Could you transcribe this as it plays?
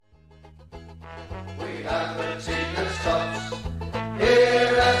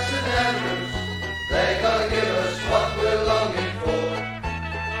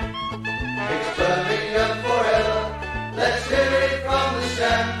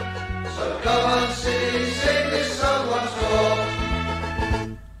So come and sing this song once more.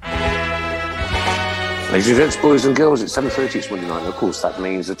 Ladies and gents, boys and girls, it's 7:30, it's Monday night, and of course that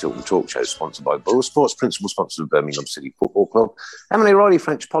means the Tilton Talk Show, sponsored by Bull Sports, principal sponsor of Birmingham City Football Club, Emily Riley,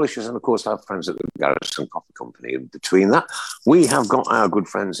 French Polishers, and of course our friends at the Garrison Coffee Company. In between that, we have got our good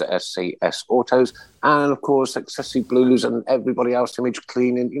friends at SCS Autos, and of course Excessive Blues and everybody else, Image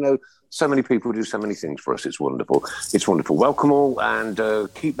Cleaning. You know, so many people do so many things for us. It's wonderful. It's wonderful. Welcome all, and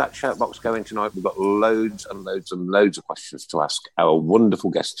keep that shout box going tonight. We've got loads and loads and loads of questions to ask our wonderful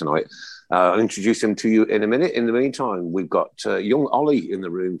guest tonight. I'll introduce him to you in a minute. In the meantime, we've got young Ollie in the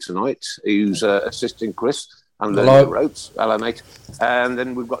room tonight, who's assisting Chris and learning the ropes. Hello, mate. And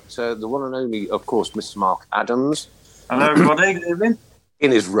then we've got the one and only, of course, Mr. Mark Adams. Hello, everybody. Good evening.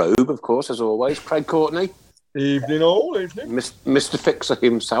 In his robe, of course, as always. Craig Courtney. Evening all, evening. Mr. Fixer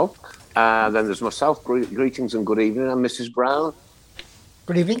himself. Then there's myself, greetings and good evening, and Mrs. Brown.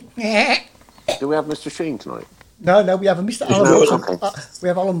 Good evening. Do we have Mr. Sheen tonight? No, we have a Mr. Alan Watson. Okay. We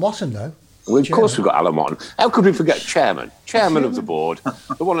have Alan Watson, though. Well, of course we've got Alan Watson. How could we forget Chairman of the board,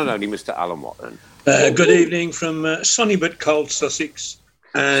 the one and only Mr. Alan Watson? Good evening from sunny but cold Sussex.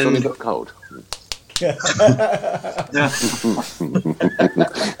 And sunny but cold. Yeah.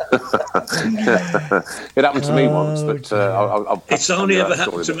 It happened to me once, but it's only ever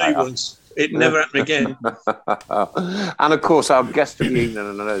happened to me once. It never happened again. And of course, our guest of the evening,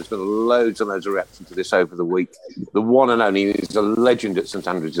 and I know there's been loads and loads of reaction to this over the week. The one and only is a legend at St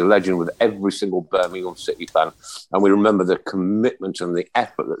Andrews, a legend with every single Birmingham City fan. And we remember the commitment and the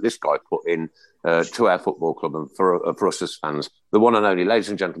effort that this guy put in to our football club and for us as fans. The one and only, ladies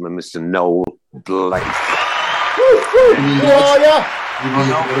and gentlemen, Mr. Noel Blake.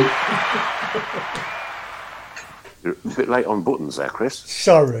 You're a bit late on buttons there, Chris.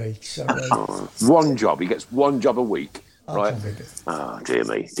 Sorry. One job. He gets one job a week, right? Oh, dear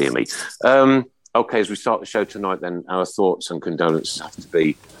me. Okay, as we start the show tonight, then our thoughts and condolences have to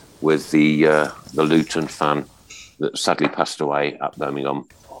be with the Luton fan that sadly passed away at Birmingham.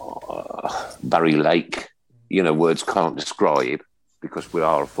 Barry Lake. You know, words can't describe, because we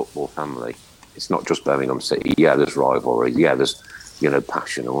are a football family. It's not just Birmingham City. Yeah, there's rivalry. Yeah, there's,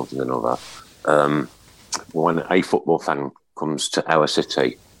 passion and one thing and another. When a football fan comes to our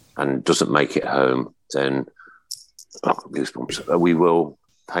city and doesn't make it home, then goosebumps. We will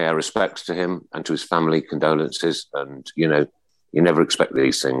pay our respects to him and to his family, condolences. And, you never expect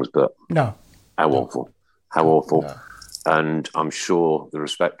these things, but no. How awful. No. And I'm sure the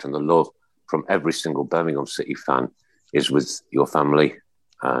respect and the love from every single Birmingham City fan is with your family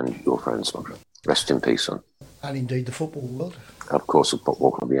and your friends. Rest in peace, son. And indeed the football world. Of course, the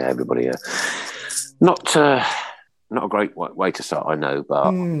football club, yeah, everybody. Not a great way to start, I know, but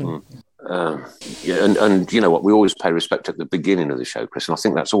and you know what? We always pay respect at the beginning of the show, Chris, and I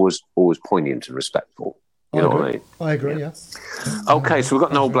think that's always poignant and respectful. You know what I mean? I agree. Yeah. Okay, so we've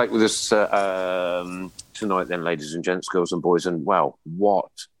got Noel Blake with us tonight, then, ladies and gents, girls and boys, and wow,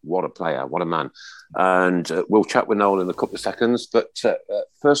 what a player, what a man! And we'll chat with Noel in a couple of seconds, but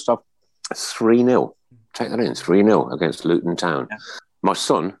first off, 3-0. Take that in, 3-0 against Luton Town. Yeah. My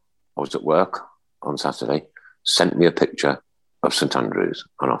son, I was at work on Saturday, sent me a picture of St Andrews,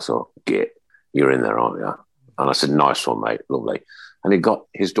 and I thought, Git, you're in there, aren't you? And I said, nice one, mate, lovely. And he got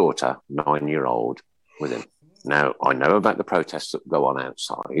his daughter, 9-year-old, with him. Now, I know about the protests that go on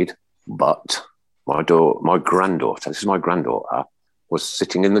outside, but my granddaughter, this is my granddaughter, was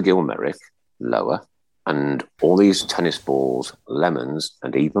sitting in the Gilmerick, lower, and all these tennis balls, lemons,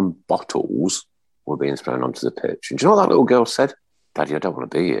 and even bottles were being thrown onto the pitch. And do you know what that little girl said? Daddy, I don't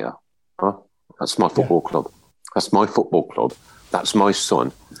want to be here. Huh? That's my football club. That's my football club. That's my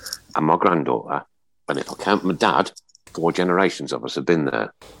son and my granddaughter. And if I count my dad, 4 generations of us have been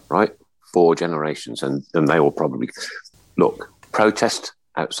there, right? 4 generations. And they all probably... Look, protest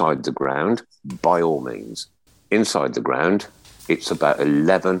outside the ground, by all means. Inside the ground, it's about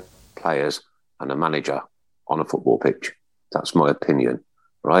 11 players and a manager on a football pitch. That's my opinion,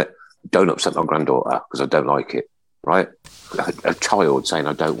 right? Don't upset my granddaughter because I don't like it, right? A child saying,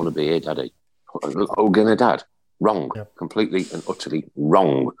 I don't want to be here, Daddy. Oh, gonna Dad. Wrong. Yep. Completely and utterly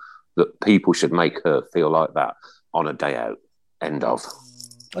wrong that people should make her feel like that on a day out. End of.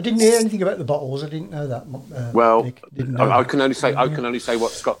 I didn't hear anything about the bottles. I didn't know that. Well, Nick, I can only say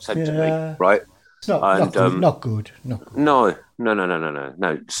what Scott said to me, right? It's not good. No.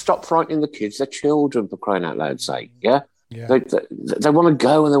 Stop frightening the kids. They're children, for crying out loud sake. Yeah. They want to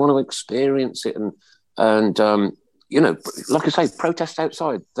go and they want to experience it and like I say, protest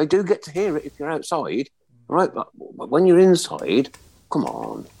outside. They do get to hear it if you're outside, right? But when you're inside, come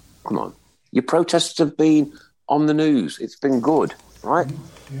on. Your protests have been on the news. It's been good, right?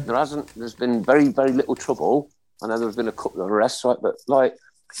 There's been very, very little trouble. I know there's been a couple of arrests, right? But like,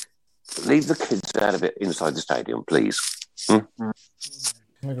 leave the kids out of it inside the stadium, please. I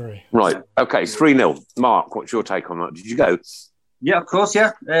agree. Right. Okay. 3-0. Mark, what's your take on that? Did you go? Yeah, of course,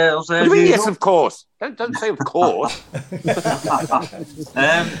 yeah. I was there. What do you mean, yes, of course. Don't say of course.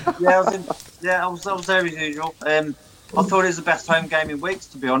 I was there as usual. I thought it was the best home game in weeks,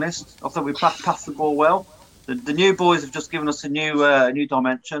 to be honest. I thought we passed the ball well. The new boys have just given us a new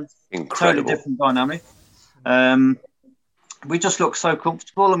dimension. Incredible. Totally different dynamic. We just looked so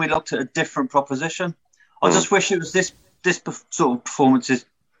comfortable, and we looked at a different proposition. I just wish it was this sort of performances,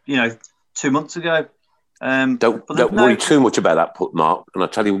 2 months ago. Don't worry too much about that, Mark. And I'll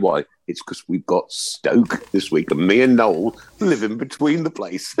tell you why. It's because we've got Stoke this week, and me and Noel live in between the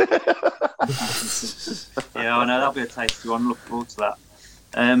place. Yeah, I know that'll be a tasty one. Look forward to that.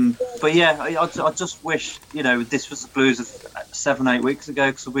 But yeah, I just wish this was the Blues of 7-8 weeks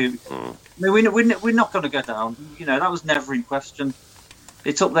ago, because we're not going to go down. That was never in question.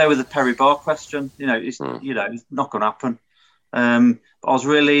 It's up there with the Perry Barr question. It's not going to happen. But I was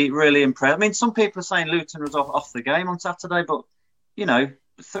really, really impressed. I mean, some people are saying Luton was off the game on Saturday, but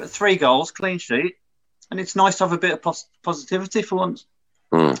 3 goals, clean sheet, and it's nice to have a bit of positivity for once.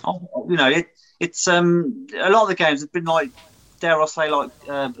 It's a lot of the games have been like, dare I say, like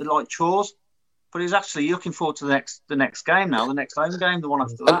chores. But it's actually looking forward to the next game now, the next home game, the one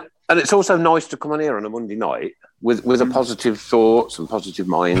after that. And it's also nice to come on here on a Monday night with a positive thoughts and positive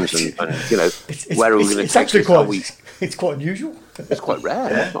minds, and where are we going to take actually this? It's quite unusual. It's quite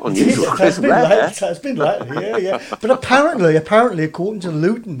rare. It's not unusual. It's been lately, yeah. But apparently, according to the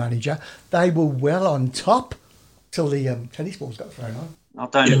Luton manager, they were well on top till the tennis balls got thrown on. I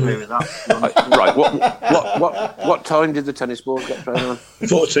don't agree with that. Right. What time did the tennis balls get thrown on?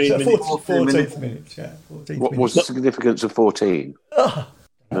 14 minutes. 14th minute, yeah. 14th What was the significance of 14?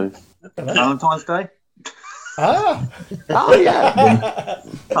 No? Valentine's Day. Oh yeah.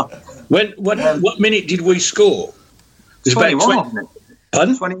 What minute did we score? It was 21, about wasn't it?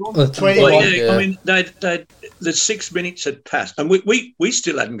 Pardon? 21. 21. Well, Yeah. I mean, the 6 minutes had passed, and we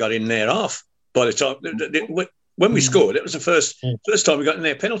still hadn't got in their half by the time when we scored. It was the first time we got in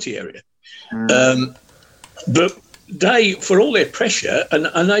their penalty area. But they, for all their pressure,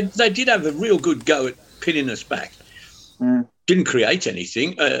 and they did have a real good go at pinning us back. Didn't create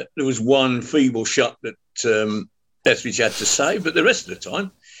anything. There was one feeble shot that Etheridge had to save, but the rest of the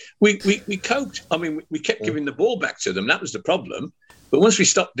time, we coped. I mean, we kept giving the ball back to them. That was the problem. But once we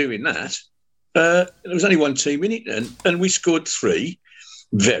stopped doing that, there was only one team in it, and we scored 3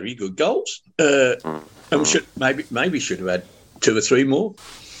 very good goals. And we should maybe should have had 2 or 3 more.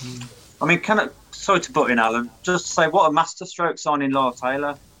 I mean, sorry to butt in, Alan, just to say what a masterstroke signing Lyle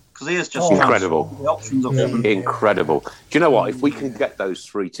Taylor, because he is just incredible. The options of them. Incredible. Do you know what? If we can get those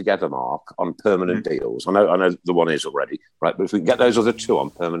 3 together, Mark, on permanent deals, I know the one is already, right? But if we can get those other 2 on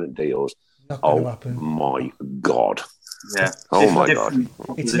permanent deals, my God. Yeah. Oh my God.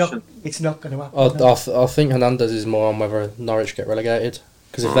 It's not going to happen. I think Hernandez is more on whether Norwich get relegated,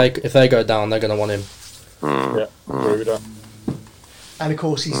 because if they go down, they're going to want him. Yeah, agree with that. And of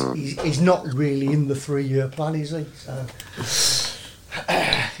course, he's not really in the 3-year plan, is he? So,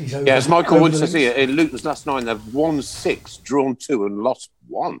 as Michael Wood says here, in Luton's last 9, they've won 6, drawn 2, and lost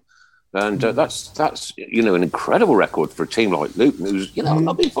 1. And that's an incredible record for a team like Luton, who's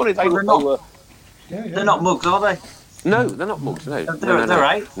not being funny. They're not mugs, are they? No, they're not mugs. No, they're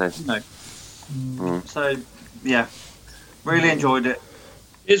 8. No. So yeah, really enjoyed it.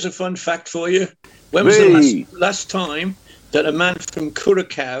 Here's a fun fact for you. When was the last time that a man from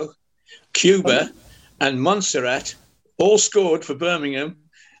Curacao, Cuba, and Montserrat all scored for Birmingham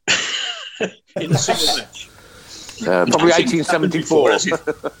in a single match? Probably 1874.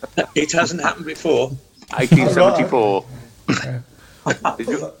 It hasn't happened before. 1874.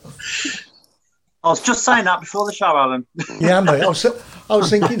 I was just saying that before the show, Alan. Yeah, mate. I was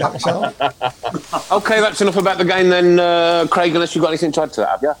thinking that myself. Okay, that's enough about the game then, Craig, unless you've got anything to add to that,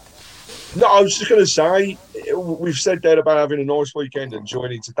 have you? No, I was just going to say, we've said there about having a nice weekend and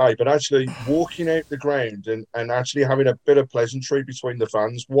joining today, but actually walking out the ground and actually having a bit of pleasantry between the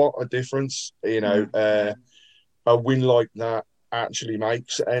fans, what a difference, a win like that actually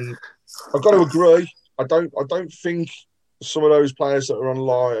makes. And I've got to agree, I don't think some of those players that are on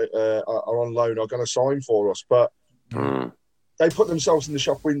loan are going to sign for us, but they put themselves in the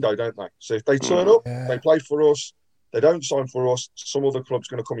shop window, don't they? So if they turn up, they play for us, they don't sign for us, some other club's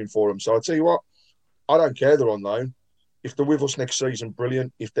going to come in for them. So I'll tell you what, I don't care they're on loan. If they're with us next season,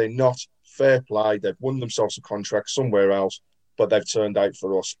 brilliant. If they're not, fair play. They've won themselves a contract somewhere else, but they've turned out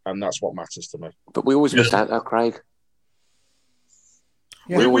for us, and that's what matters to me. But we always missed out, though, Craig.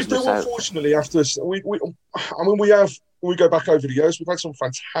 Yeah. We We always do, miss out. unfortunately, have to. When we go back over the years, we've had some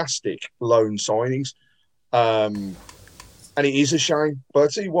fantastic loan signings. And it is a shame. But I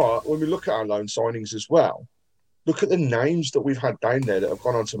tell you what, when we look at our loan signings as well, look at the names that we've had down there that have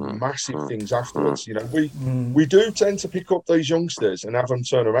gone on to massive things afterwards. You know, we do tend to pick up these youngsters and have them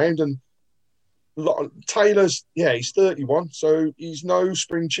turn around. And Taylor's, he's 31, so he's no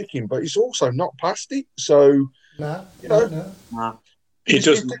spring chicken, but he's also not past it. So, No. He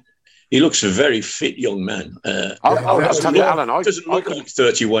doesn't. He looks a very fit young man. I'll tell you, Alan, Doesn't look like a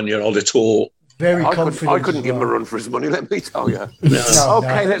 31-year-old at all. Very I confident. couldn't as give him a well. run for his money, let me tell you. No,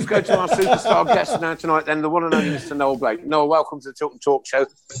 Okay, no. let's go to our superstar guest now tonight, then, the one and only Mr. Noel Blake. Noel, welcome to the Tilton Talk Show,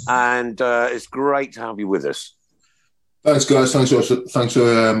 and it's great to have you with us. Thanks, guys. Thanks for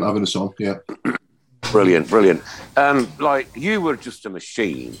having us on. Yeah. Brilliant. Like, you were just a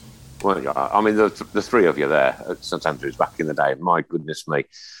machine, weren't you? I mean, the three of you there at St Andrews back in the day, my goodness me.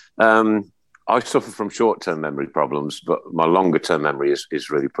 I suffer from short-term memory problems, but my longer-term memory is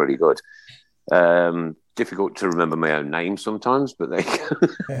really pretty good. Difficult to remember my own name sometimes, but there you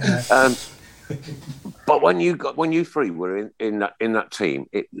go. But when you three were in that team,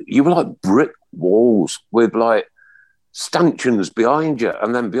 you were like brick walls with like stanchions behind you,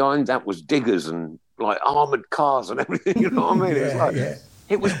 and then behind that was diggers and like armoured cars and everything. You know what I mean?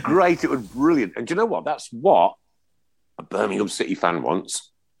 It was great. It was brilliant. And do you know what? That's what a Birmingham City fan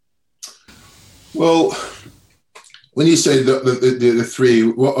wants. Well, when you say the three,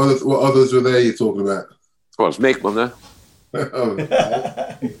 what others were there you're talking about? Well, it's Mick, wasn't there?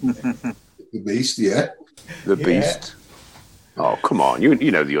 The Beast, yeah. The Beast. Oh, come on. You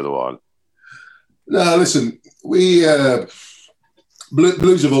know the other one. No, listen, we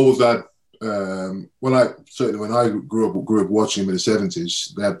Blues have always had. When I grew up watching them in the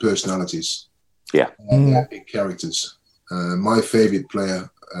 70s, they had personalities. Yeah. They had big characters. My favourite player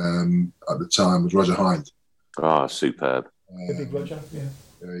at the time was Roger Hind. Oh, superb. The big Roger,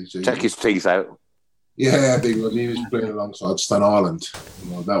 Check his teeth out. Yeah, big Roger. He was playing alongside Stan Ireland.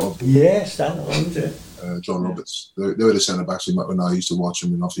 You know, that was Stan Ireland. John Roberts. They were the centre backs when I used to watch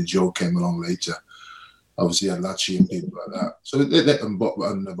them, and obviously Joe came along later. Obviously, had Latchie and people like that. So and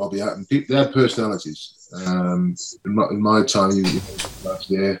Bobby Hatton, they had personalities. In my time, last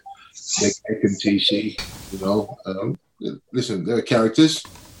year, Nick and TC, you know. Listen, they were characters,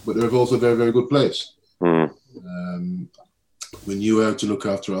 but they were also very, very good players. We knew how to look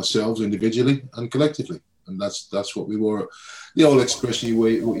after ourselves individually and collectively, and that's what we were. The old expression,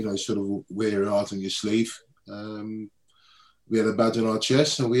 you sort of wear your heart on your sleeve. We had a badge on our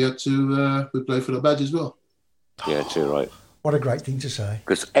chest, and we had to we play for the badge as well. Yeah, too right. What a great thing to say.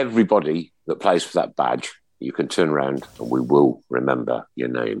 Because everybody that plays for that badge, you can turn around and we will remember your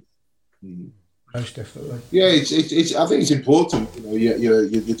name. Most definitely. Yeah, it's. I think it's important. You know,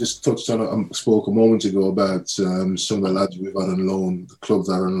 you just touched on. Spoke a moment ago about some of the lads we've had on loan, the clubs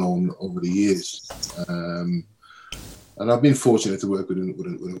that are on loan over the years. And I've been fortunate to work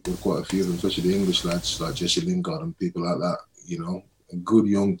with quite a few of them, especially the English lads like Jesse Lingard and people like that. You know, good,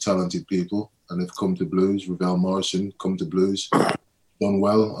 young, talented people, and they've come to Blues. Ravel Morrison come to Blues, done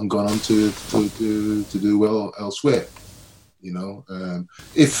well, and gone on to do well elsewhere. You know,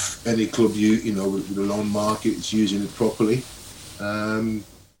 if any club with the loan market is using it properly,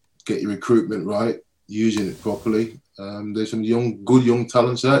 get your recruitment right, using it properly. There's some good young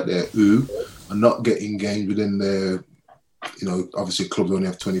talents out there who are not getting games within their. You know, obviously clubs only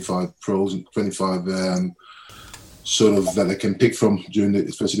have 25 pros and 25 sort of that they can pick from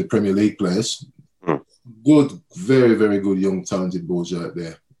especially the Premier League players. Good, very, very good young talented boys out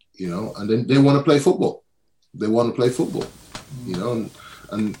there, you know, and then they want to play football. You know,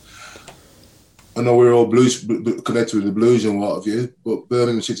 and I know we're all Blues connected with the Blues and what have you, but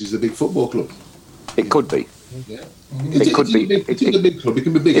Birmingham City is a big football club. It could be. Yeah. It could be. It's a big club. It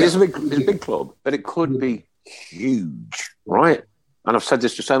can be big. It's a big club, but it could be huge, right? And I've said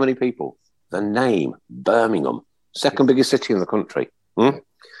this to so many people. The name Birmingham, second biggest city in the country.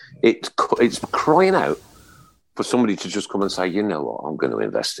 It's crying out for somebody to just come and say, you know what, I'm going to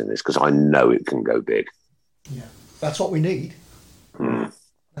invest in this because I know it can go big. Yeah, that's what we need.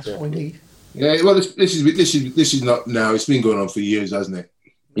 That's what we need. Yeah, well, this is not now. It's been going on for years, hasn't it?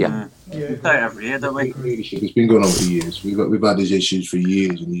 Yeah. We do it every year, don't we? Leadership. It's been going on for years. We've had these issues for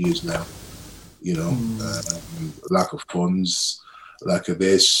years and years now. You know, lack of funds, lack of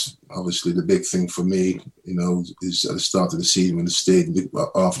this. Obviously, the big thing for me, you know, is at the start of the season when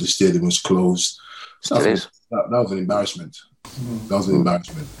after the stadium was closed. That was an embarrassment. That was an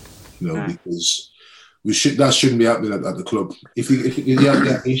embarrassment, you know, because that shouldn't be happening at the club. If you have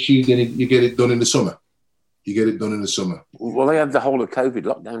that issue, then you get it done in the summer. You get it done in the summer. Well, they had the whole of COVID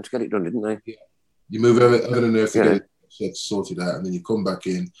lockdown to get it done, didn't they? Yeah. You move everything there to get it sorted out, and then you come back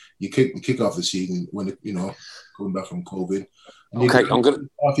in. You kick off the season when coming back from COVID. Okay,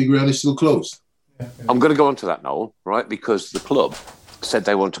 half your ground is still closed. I'm going to go on to that, Noel, right? Because the club said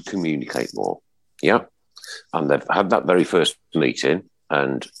they want to communicate more. Yeah. And they've had that very first meeting,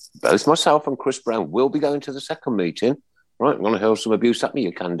 and both myself and Chris Brown will be going to the second meeting. Right, I'm going to hurl some abuse at me,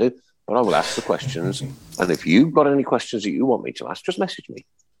 you can do, but I will ask the questions. And if you've got any questions that you want me to ask, just message me,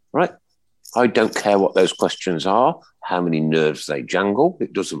 right? I don't care what those questions are, how many nerves they jangle.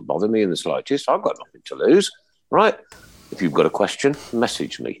 It doesn't bother me in the slightest. I've got nothing to lose, right? If you've got a question,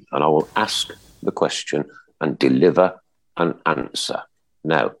 message me, and I will ask the question and deliver an answer.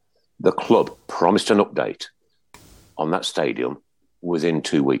 Now, the club promised an update on that stadium within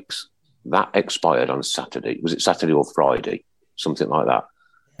 2 weeks. That expired on Saturday. Was it Saturday or Friday? Something like that.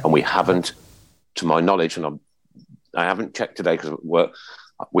 And we haven't, to my knowledge, and I haven't checked today because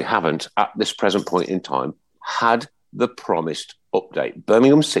we haven't, at this present point in time, had the promised update.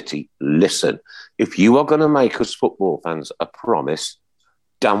 Birmingham City, listen, if you are going to make us football fans a promise,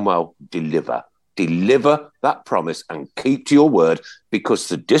 damn well deliver. Deliver that promise and keep to your word, because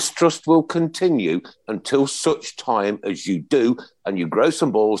the distrust will continue until such time as you do and you grow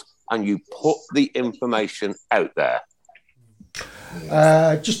some balls and you put the information out there.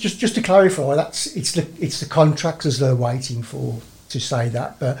 Just to clarify, it's the contractors they're waiting for to say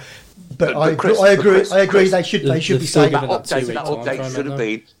that, but I agree they should be saying that update should have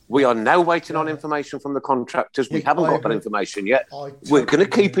been. We are now waiting on information from the contractors. We haven't got that information yet. We're going to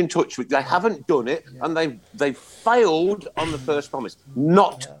keep in touch with. They haven't done it, and they've failed on the first promise.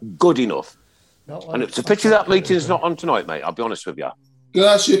 Not good enough. And it's a pity that meeting's not on tonight, mate. I'll be honest with you. Can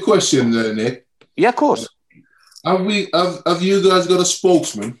I ask you a question, Nick? Yeah, of course. Have you guys got a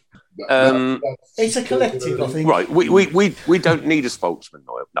spokesman? It's a collective, I think. Right, we don't need a spokesman,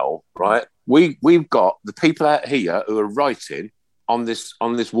 Noel. Right, we've got the people out here who are writing on this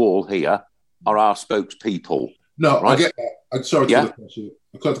wall here are our spokespeople. No, right? I get that. I'm sorry to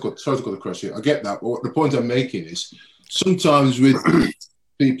cut the question. I get that. But the point I'm making is sometimes with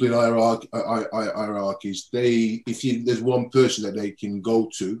people in hierarchies, there's one person that they can go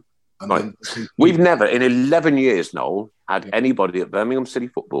to. Right. We've never, in 11 years, Noel, had anybody at Birmingham City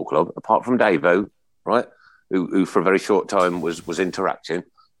Football Club, apart from Davo, right, who for a very short time was interacting.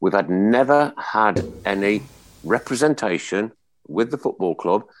 We've never had any representation with the football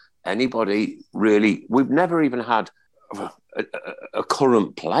club. Anybody really? We've never even had a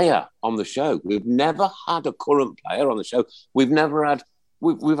current player on the show. We've never had a current player on the show. We've never had.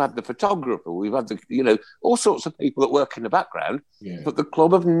 We've had the photographer, we've had all sorts of people that work in the background, but the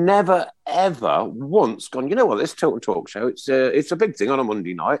club have never, ever once gone, you know what, this Tilton Talk show, it's a big thing on a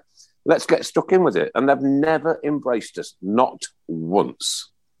Monday night, let's get stuck in with it. And they've never embraced us, not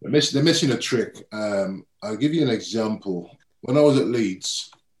once. They're missing a trick. I'll give you an example. When I was at Leeds,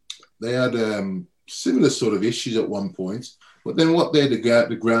 they had similar sort of issues at one point, but then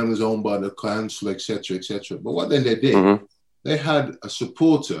the ground was owned by the council, etc., etc. But what then they did, they had a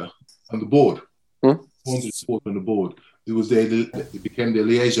supporter on the board. Wanted support on the board. It became the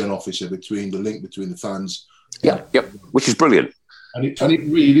liaison officer between the fans. Yeah, which is brilliant. And it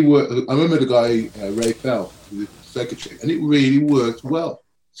really worked. I remember the guy Ray Fell, the secretary, and it really worked well.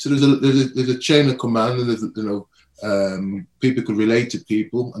 So there's a chain of command, and there's people could relate to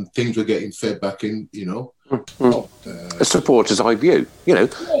people, and things were getting fed back in. A supporter's eye view. Do you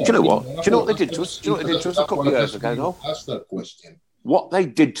know what? Do you know what they did to us? Do you know what they did to us a couple of years ago, Noel? Ask that question. What they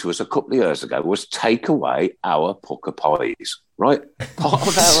did to us a couple of years ago was take away our pucker pies, right? Part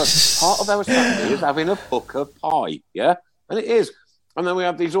of our Saturday is having a pucker pie, yeah? And it is. And then we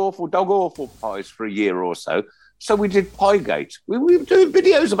have these awful pies for a year or so. So we did Piegate. We were doing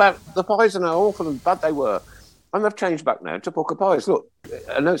videos about the pies and how awful and bad they were. And they've changed back now to pucker pies. Look,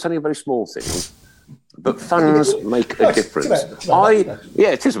 I know it's only a very small thing, but fans make a difference.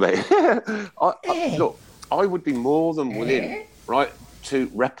 It is, mate. Look, I would be more than willing, right, to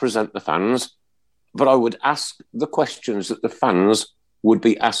represent the fans, but I would ask the questions that the fans would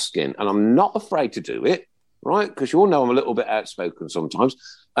be asking, and I'm not afraid to do it, right? Because you all know I'm a little bit outspoken sometimes,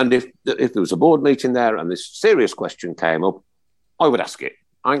 and if there was a board meeting there and this serious question came up, I would ask it.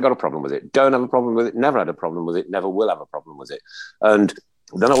 I ain't got a problem with it. Don't have a problem with it. Never had a problem with it. Never will have a problem with it. And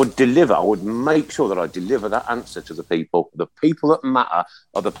then I would make sure that I deliver that answer to the people. The people that matter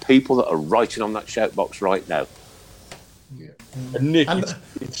are the people that are writing on that shout box right now. Yeah. And Nick,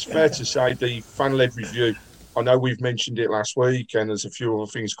 it's fair to say the fan-led review, I know we've mentioned it last week, and there's a few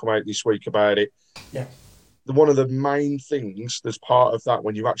other things come out this week about it. Yeah. One of the main things that's part of that,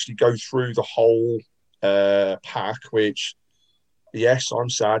 when you actually go through the whole pack, which, yes, I'm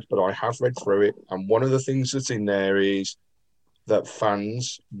sad, but I have read through it. And one of the things that's in there is that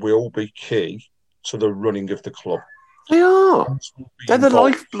fans will be key to the running of the club. They are. They're the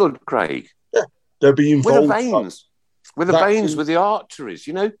involved. lifeblood, Craig. Yeah, they'll be involved. We're the veins. We're the veins with the arteries,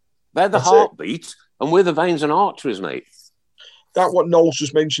 you know? They're the heartbeat, and we're the veins and arteries, mate. That what Noel's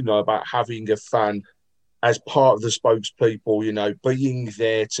just mentioned, though, about having a fan as part of the spokespeople, you know, being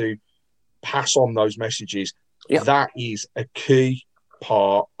there to pass on those messages. Yeah. That is a key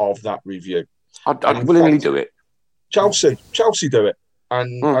part of that review. I'd willingly do it. Chelsea do it.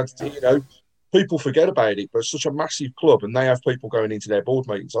 And, you know, people forget about it, but it's such a massive club and they have people going into their board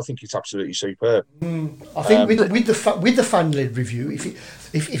meetings. I think it's absolutely superb. I think with the fan-led review, if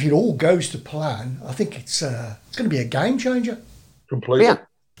it all goes to plan, I think it's going to be a game changer. Completely.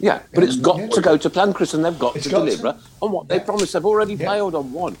 Yeah, but it's got to go to plan, Chris, and they've got to deliver on what they promised. They've already failed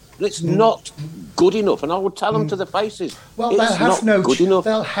on one. And it's not good enough, and I would tell them to their faces. Well,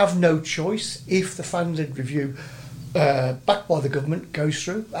 they'll have no choice if the fan-led review, backed by the government, goes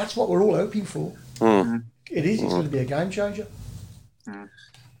through. That's what we're all hoping for. It is. It's going to be a game changer.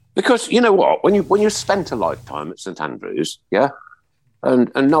 Because you know what, when you spent a lifetime at St Andrews,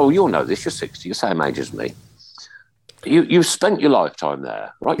 and Noel, you'll know this. You're 60, you're the same age as me. You've spent your lifetime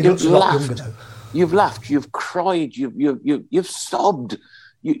there, right? You've laughed, you've cried, you've sobbed,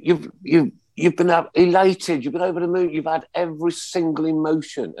 you've been elated, you've been over the moon, you've had every single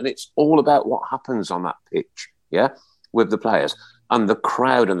emotion, and it's all about what happens on that pitch, with the players and the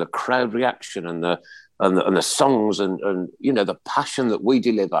crowd reaction and the songs and you know the passion that we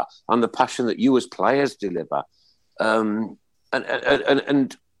deliver and the passion that you as players deliver, and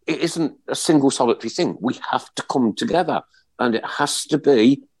it isn't a single solitary thing. We have to come together, and it has to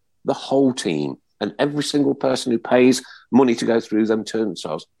be the whole team. And every single person who pays money to go through them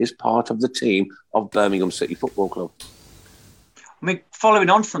turnstiles is part of the team of Birmingham City Football Club. I mean,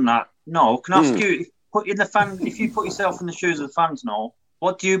 following on from that, Noel, can I ask you, if you put yourself in the shoes of the fans, Noel,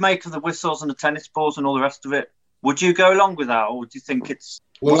 what do you make of the whistles and the tennis balls and all the rest of it? Would you go along with that, or do you think it's?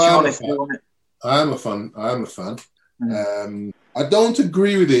 Well, I am a fan. I don't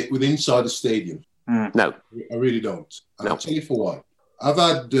agree with it with inside the stadium. No. I really don't. And I'll tell you for why. I've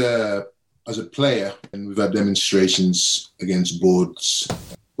had, as a player, and we've had demonstrations against boards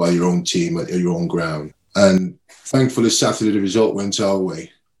by your own team at your own ground. And thankfully, Saturday, the result went our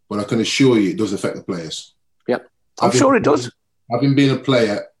way. But I can assure you, it does affect the players. Yep. I'm sure it does. Having been a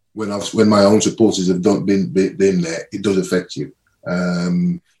player, when my own supporters have been there, it does affect you.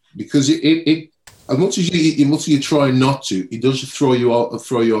 Because it as much as you try not to, it does throw you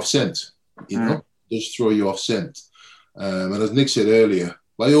off scent. You know, it does throw you off scent. And as Nick said earlier,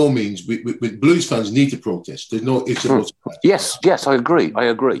 by all means, Blues fans need to protest. There's no ifs or buts. Yes, I agree.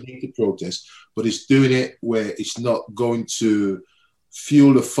 They need to protest, but it's doing it where it's not going to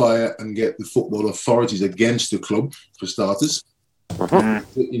fuel the fire and get the football authorities against the club, for starters.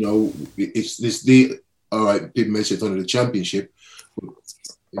 You know, all right, people may say it's under the Championship, but,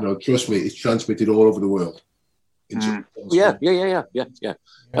 you know, trust me, it's transmitted all over the world. Yeah.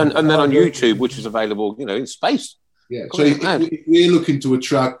 And then on YouTube, which is available, you know, in space. Yeah. So if we're looking to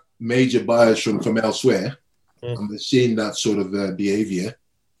attract major buyers from elsewhere, and they're seeing that sort of behaviour,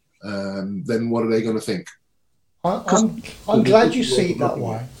 then what are they going to think? I'm glad you see it that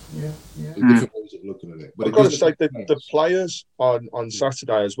way. Yeah. Different ways of looking at it. But I've got to say, the players on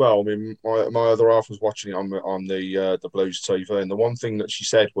Saturday as well. I mean, my other half was watching it on the Blues TV, and the one thing that she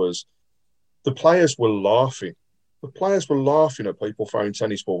said was the players were laughing. The players were laughing at people throwing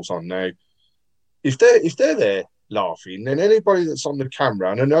tennis balls on. Now, if they're there laughing, then anybody that's on the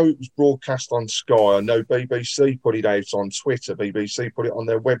camera, and I know it was broadcast on Sky, I know BBC put it out on Twitter, BBC put it on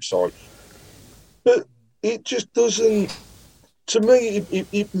their website, but it just doesn't. To me,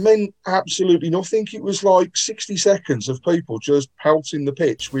 it meant absolutely nothing. It was like 60 seconds of people just pelting the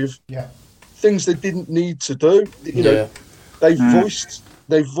pitch with things they didn't need to do. You know, they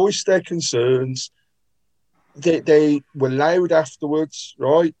voiced their concerns. They were loud afterwards,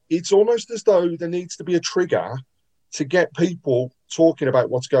 right? It's almost as though there needs to be a trigger to get people talking about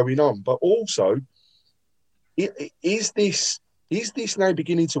what's going on. But also, is this now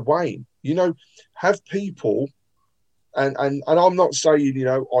beginning to wane? You know, have people, and I'm not saying, you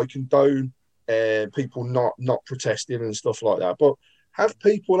know, I condone people not protesting and stuff like that, but have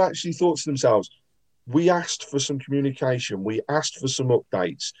people actually thought to themselves, we asked for some communication, we asked for some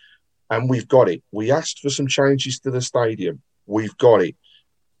updates, and we've got it. We asked for some changes to the stadium, we've got it.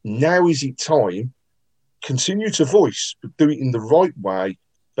 Now is it time? Continue to voice, but do it in the right way,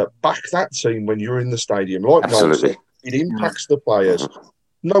 but back that team when you're in the stadium. Like Noel said, it impacts the players.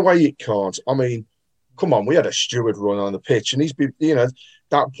 No way it can't. I mean, come on, we had a steward run on the pitch, and he's been,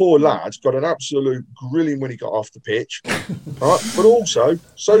 that poor lad's got an absolute grilling when he got off the pitch, right? But also,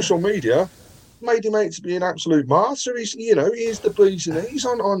 social media made him out to be an absolute martyr. He's the bees and he's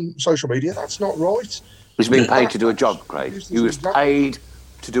on social media. That's not right. He's been paid to do a job, Craig. He was paid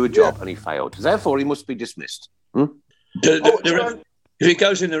to do a job, and he failed. Therefore, he must be dismissed. If it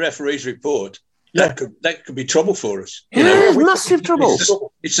goes in the referee's report, that could be trouble for us. Massive trouble.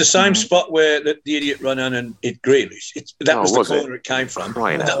 It's the same spot where the idiot run on and hit Grealish. That was the corner it came from.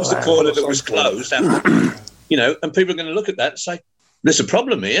 That was the corner that was closed. After, and people are going to look at that and say, there's a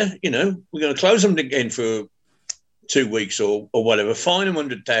problem here. We're going to close them again for 2 weeks or whatever, fine them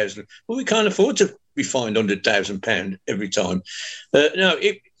 100,000. Well, we can't afford to be fined £100,000 every time. No,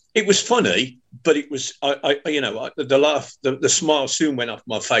 it was funny, but it was, the laugh, the smile soon went off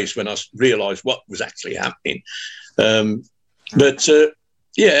my face when I realised what was actually happening. Talking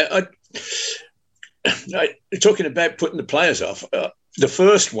about putting the players off, the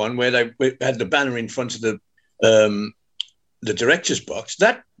first one where they had the banner in front of the director's box,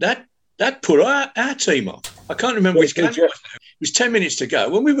 that put our team off. I can't remember which game it was. It was 10 minutes to go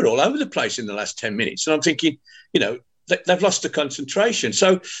when we were all over the place in the last 10 minutes. And I'm thinking, they've lost the concentration.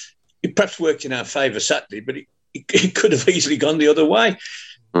 So it perhaps worked in our favour Saturday, but it could have easily gone the other way.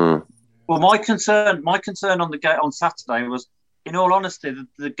 Well, my concern on the game on Saturday was, in all honesty,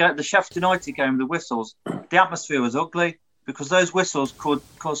 the Sheffield United game, the whistles, the atmosphere was ugly because those whistles could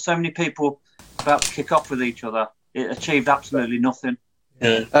cause so many people about to kick off with each other. It achieved absolutely nothing.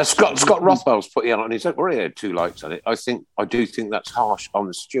 Yeah. Scott Rothwell's put it on. He said, "We had 2 likes on it." I do think that's harsh on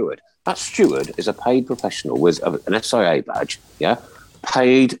the steward. That steward is a paid professional with an SIA badge,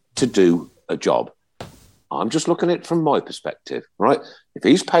 paid to do a job. I'm just looking at it from my perspective, right? If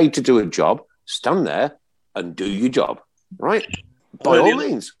he's paid to do a job, stand there and do your job, right? By all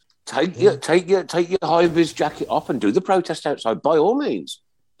means, take your high-vis jacket off and do the protest outside. By all means.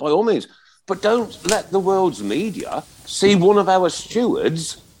 But don't let the world's media see one of our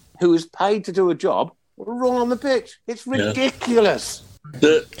stewards who is paid to do a job run on the pitch. It's ridiculous.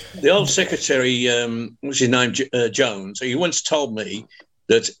 The old secretary, what's his name, Jones, he once told me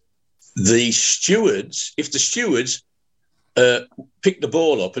that the stewards, if the stewards pick the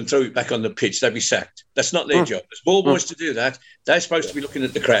ball up and throw it back on the pitch, they'd be sacked. That's not their job. There's ball boys to do that. They're supposed to be looking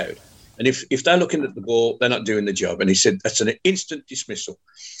at the crowd. And if they're looking at the ball, they're not doing the job. And he said that's an instant dismissal.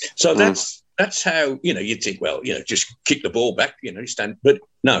 So that's how, you'd think, well, just kick the ball back, stand. But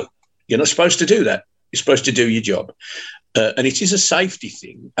no, you're not supposed to do that. You're supposed to do your job. And it is a safety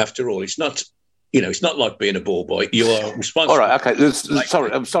thing, after all. It's not, it's not like being a ball boy. You are responsible. All right, okay.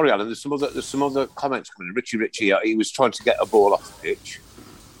 I'm sorry, Alan. There's some other comments coming in. Richie, he was trying to get a ball off the pitch.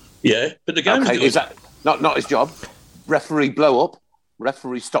 Yeah, but the game is that not his job? Referee blow up.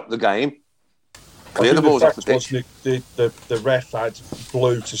 Referee stop the game. Clear the balls off the pitch. The ref had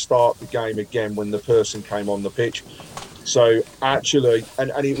blew to start the game again when the person came on the pitch. So actually,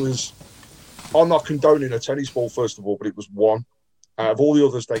 and it was, I'm not condoning a tennis ball, first of all, but it was one. Out of all the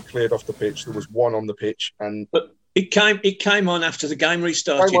others they cleared off the pitch, there was one on the pitch. But it came on after the game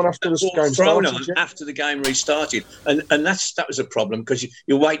restarted. It came on after the game started. After the game restarted. And that was a problem because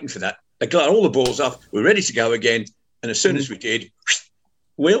you're waiting for that. They got all the balls off. We're ready to go again. And as soon as we did,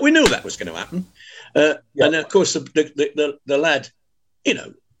 we knew that was going to happen. And of course, the lad,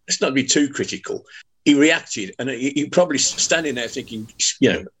 let's not be too critical. He reacted, and he probably standing there thinking,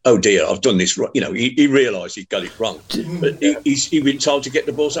 oh dear, I've done this wrong. He realised he got it wrong, but he's been told to get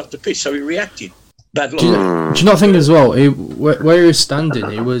the balls off the pitch, so he reacted. Bad luck. Do you not think as well? Where he was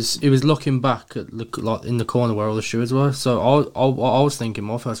standing, he was looking back at like in the corner where all the stewards were. So I was thinking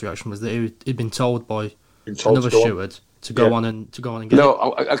my first reaction was that he'd been told by another steward to go on and get it.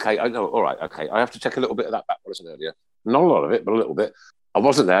 Okay, I know. All right, okay. I have to take a little bit of that back. What I said earlier, not a lot of it, but a little bit. I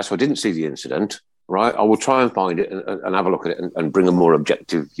wasn't there, so I didn't see the incident. Right, I will try and find it and have a look at it and bring a more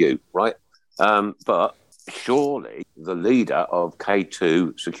objective view. Right, but surely the leader of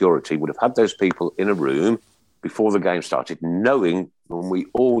K2 security would have had those people in a room before the game started, knowing, when we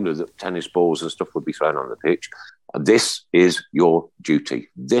all knew that tennis balls and stuff would be thrown on the pitch. This is your duty.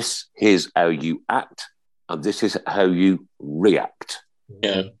 This is how you act. And this is how you react.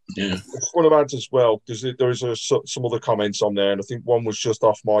 Yeah. What about as well? Because there is some other comments on there, and I think one was just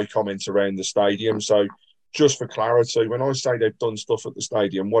off my comments around the stadium. So, just for clarity, when I say they've done stuff at the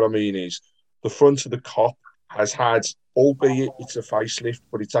stadium, what I mean is the front of the Kop has had, albeit it's a facelift,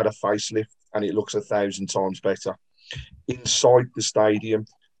 but it's had a facelift and it looks 1,000 times better. Inside the stadium,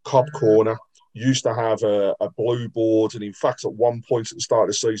 Kop Corner used to have a blue board, and in fact, at one point at the start of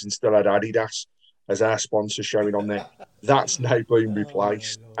the season, still had Adidas as our sponsor showing on there. That's now been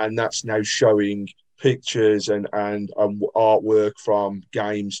replaced, and that's now showing pictures and artwork from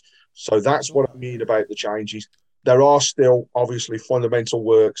games. So that's what I mean about the changes. There are still obviously fundamental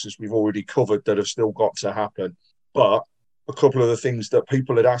works, as we've already covered, that have still got to happen. But a couple of the things that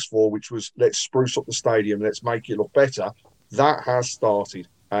people had asked for, which was let's spruce up the stadium, let's make it look better, that has started.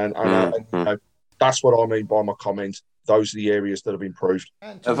 And that's what I mean by my comment. Those are the areas that have improved.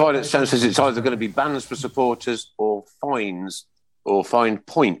 Violet Stone says it's either going to be bans for supporters or fines or fine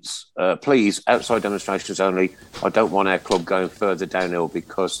points. Please, outside demonstrations only. I don't want our club going further downhill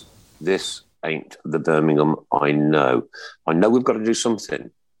because this ain't the Birmingham I know. I know we've got to do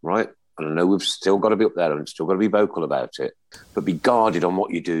something, right? And I know we've still got to be up there and still got to be vocal about it. But be guarded on what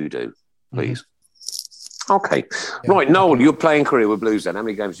you do, please. Mm-hmm. Okay. Yeah. Right, Noel, your playing career with Blues then. How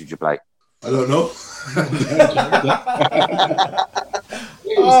many games did you play? I don't know.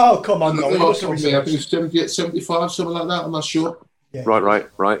 Oh, come on, Noel. I think it was 78, 75, something like that. I'm not sure. Yeah. Right.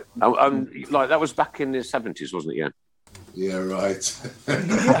 Like that was back in the 70s, wasn't it? Yeah. Yeah, right. More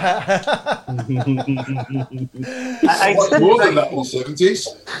than that in the 70s.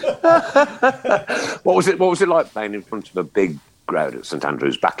 What was it like playing in front of a big crowd at St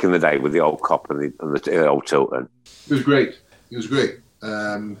Andrews back in the day with the old Cop and the old Tilton? It was great. It was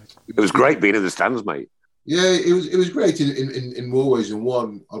great being in the stands, mate. Yeah, it was great in more ways than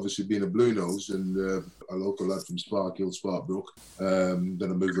one. Obviously, being a Blue Nose and a local lad from Sparkhill, Sparkbrook.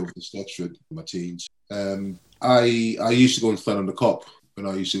 Then I moved over to Stetsford in my teens. I used to go and stand on the Cop when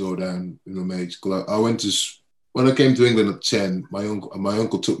I used to go down, mates. I went to when I came to England at 10. My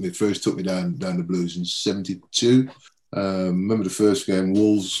uncle took me down the Blues in 72. Remember the first game,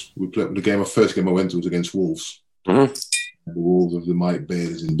 Wolves. We played the first game I went to was against Wolves. Mm-hmm. The Wolves of the Mike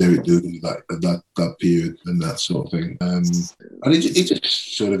Bailers and Derek Dougan that period and that sort of thing. And it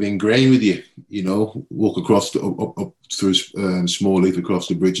just sort of ingrained with you, walk across up through Smallheath across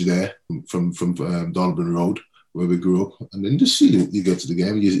the bridge there from Donovan Road where we grew up, and then just see you go to the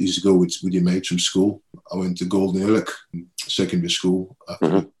game. You used to go with your mates from school. I went to Golden Hillock secondary school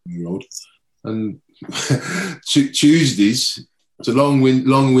after the road, and Tuesdays. It's a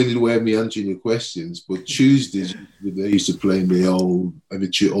long-winded way of me answering your questions, but Tuesdays they used to play in the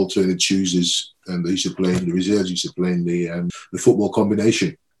alternate Tuesdays, and they used to play in the reserves. Used to play in the football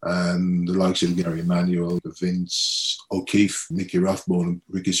combination, and the likes of Gary Emanuel, Vince O'Keefe, Mickey Rathbone, and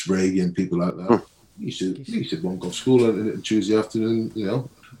Ricky Sprague, and people like that. We used to bunk off school on Tuesday afternoon, go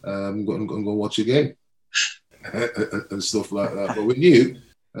and go watch a game and stuff like that. But we knew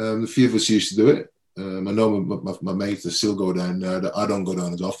the few of us used to do it. I know my mates still go down there. I don't go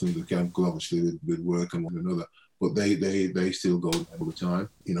down as often as I can, because obviously with work and one another. But they still go down all the time,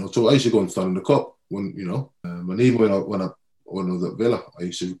 So I used to go and stand in the Cup when, and even when I was at Villa, I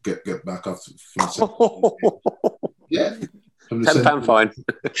used to get back after. Yeah. £10 fine.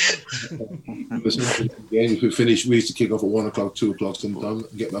 If we finished, we used to kick off at 1 o'clock, 2 o'clock sometimes,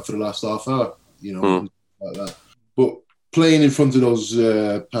 and get back for the last half hour, like that. But playing in front of those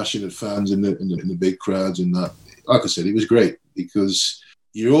passionate fans in the big crowds and that, like I said, it was great, because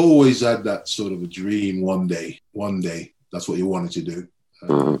you always had that sort of a dream one day, that's what you wanted to do,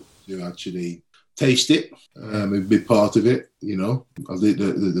 to actually taste it, be part of it, I think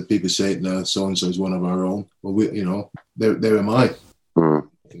the people say it now, so-and-so is one of our own. Well, there am I.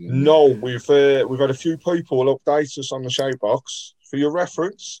 No, we've had a few people update us on the shout box. For your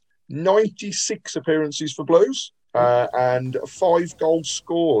reference, 96 appearances for Blues. And 5 goals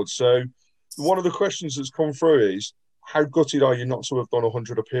scored. So one of the questions that's come through is, how gutted are you not to have done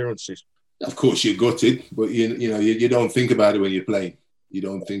 100 appearances? Of course you're gutted, but you don't think about it when you play. You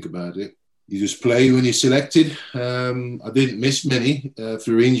don't think about it. You just play when you're selected. I didn't miss many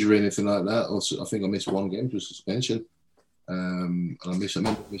through injury or anything like that. Also, I think I missed one game through suspension. And I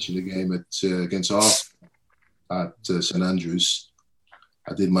remember missing the game against Arsenal at St Andrews.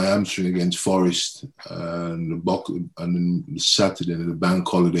 I did my hamstring against Forest, and then Saturday, the bank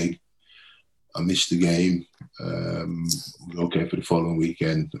holiday, I missed the game. Okay for the following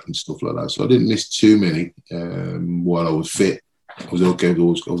weekend and stuff like that. So I didn't miss too many while I was fit. I was okay. I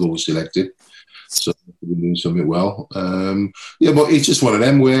was always selected. So I've been doing something well. But it's just one of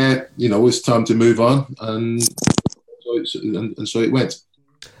them where, it's time to move on. And so it went.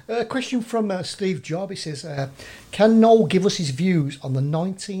 A question from Steve Job. He says, can Noel give us his views on the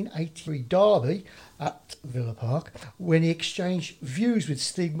 1983 derby at Villa Park when he exchanged views with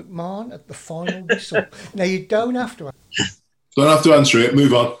Steve McMahon at the final whistle? Now, you don't have to. Don't have to answer it.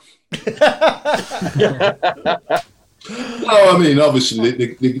 Move on. No, I mean, obviously,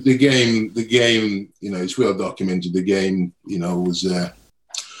 the game, it's well documented. The game, was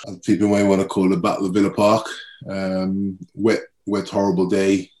people may want to call it Battle of Villa Park. wet, horrible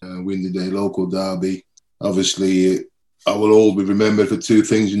day, windy day, local derby. Obviously, I will always be remembered for two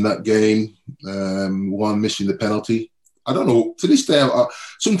things in that game. One, missing the penalty. I don't know. To this day,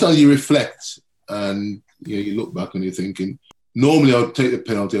 sometimes you reflect and you look back and you're thinking, normally I would take the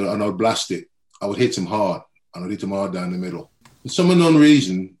penalty and I would blast it. I would hit him hard and I'd hit him hard down the middle. For some unknown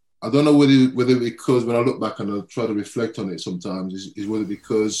reason, I don't know whether because when I look back and I try to reflect on it sometimes, is whether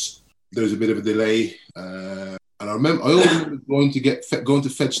because there was a bit of a delay. And I always remember going to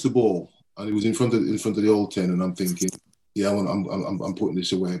fetch the ball, and it was in front of the old 10, and I'm thinking, yeah, I'm putting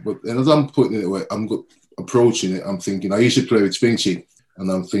this away. But and as I'm putting it away, I'm approaching it. I'm thinking, I used to play with Spinchy,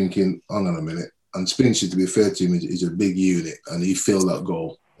 and I'm thinking, hang on a minute. And Spinchy, to be fair to him, is a big unit, and he filled that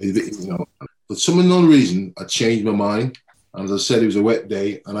goal. For some unknown reason, I changed my mind. And as I said, it was a wet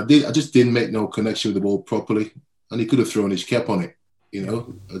day, and I just didn't make no connection with the ball properly. And he could have thrown his cap on it,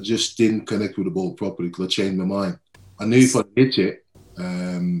 I just didn't connect with the ball properly because I changed my mind. I knew if I hit it,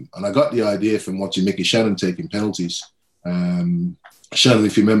 and I got the idea from watching Mickey Shannon taking penalties. Shannon,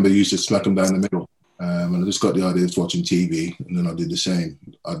 if you remember, used to smack him down the middle. And I just got the idea of watching TV, and then I did the same.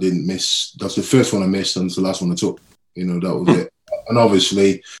 I didn't miss. That's the first one I missed, and it's the last one I took. That was it. And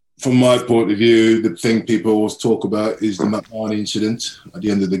obviously, from my point of view, the thing people always talk about is the McMahon incident at the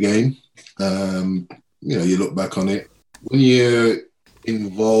end of the game. You look back on it. When you're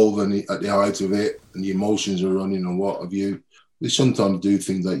involved and at the height of it and the emotions are running and what have you, they sometimes do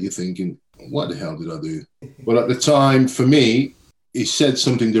things that you're thinking, what the hell did I do? But at the time, for me, he said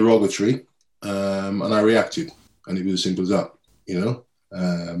something derogatory and I reacted. And it was as simple as that,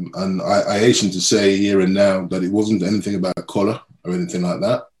 And I hasten to say here and now that it wasn't anything about colour or anything like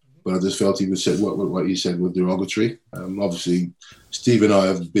that. But I just felt he was said what he said was derogatory. Obviously, Steve and I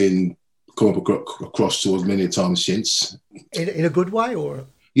have come up across towards many times since. In a good way, or?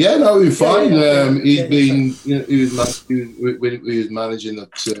 Yeah, no, we've been fine. He's been, he was managing at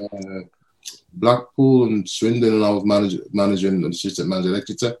Blackpool and Swindon, and I was managing assistant manager at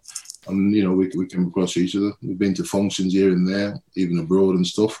Exeter. And we came across each other. We've been to functions here and there, even abroad and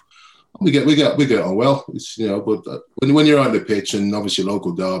stuff. We get on well. It's, but when you're on the pitch and obviously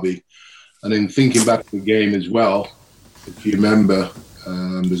local derby, and then thinking back to the game as well, if you remember,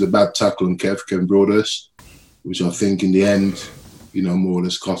 there's a bad tackle on Kevin Broadhurst, which I think in the end, more or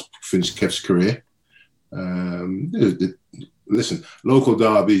less finished Kev's career. Listen, local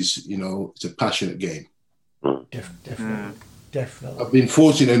derbies, it's a passionate game. Definitely. I've been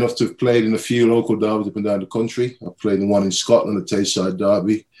fortunate enough to have played in a few local derbies up and down the country. I've played in one in Scotland, the Tayside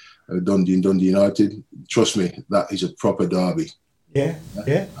Derby. Dundee and Dundee United. Trust me, that is a proper derby. Yeah.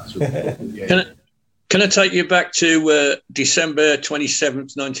 Can I take you back to December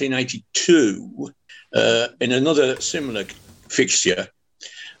 27th, 1982, in another similar fixture,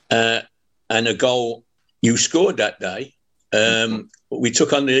 and a goal you scored that day. We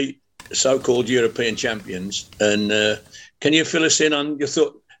took on the so-called European champions, and can you fill us in on your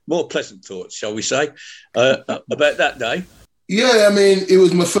more pleasant thoughts, shall we say, about that day? Yeah, I mean, it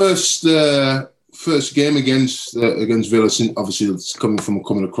was my first game against Villa. Obviously, it's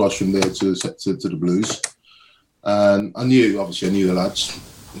coming across from there to the Blues, and I knew the lads.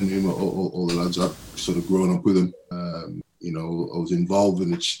 I knew all the lads. I'd sort of grown up with them. I was involved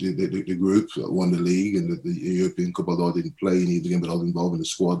in the group that won the league and the European Cup. Although I didn't play in either game, but I was involved in the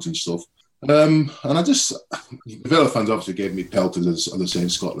squads and stuff. And Villa fans obviously gave me pelters, as I say in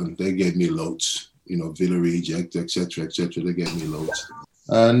Scotland. They gave me loads. Villa reject, etc., etc. They gave me loads.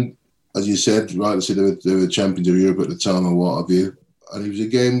 And as you said, right, they were champions of Europe at the time and what have you. And it was a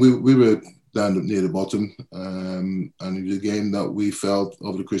game, we were down near the bottom. And it was a game that we felt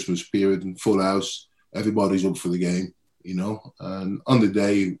over the Christmas period in full house. Everybody's up for the game, And on the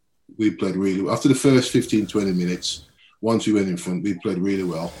day, we played really well. After the first 15, 20 minutes, once we went in front, we played really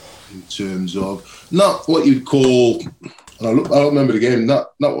well in terms of not what you'd call, and I remember the game,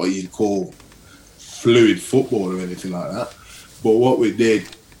 not what you'd call fluid football or anything like that. But what we did,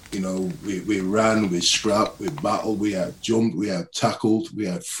 we ran, we scrapped, we battled, we had jumped, we had tackled, we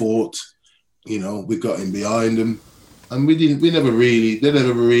had fought, we got in behind them. And they never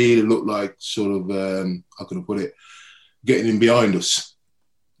really looked like sort of, how can I put it, getting in behind us,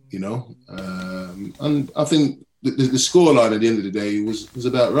 And I think the scoreline at the end of the day was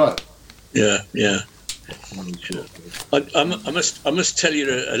about right. Yeah. I must tell you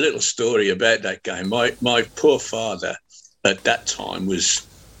a little story about that game. My poor father at that time was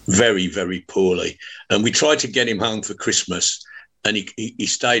very, very poorly, and we tried to get him home for Christmas, and he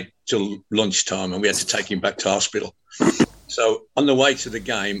stayed till lunchtime, and we had to take him back to hospital. So on the way to the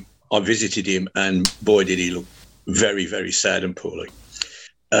game, I visited him, and boy, did he look very, very sad and poorly.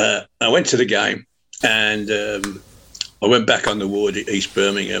 I went to the game, and I went back on the ward at East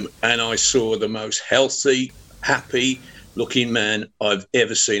Birmingham and I saw the most healthy, happy-looking man I've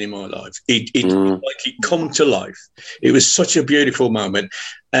ever seen in my life. Like he'd come to life. It was such a beautiful moment.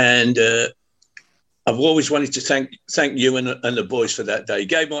 And I've always wanted to thank you and the boys for that day. He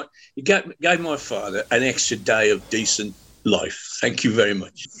gave my father an extra day of decent life. Thank you very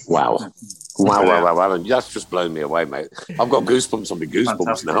much. Wow. That's just blown me away, mate. I've got goosebumps on my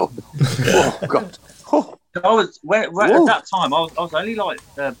goosebumps now. Oh, God. Oh. I was at that time. I was only like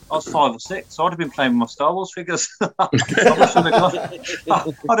I was 5 or 6, so I'd have been playing with my Star Wars figures. I'd have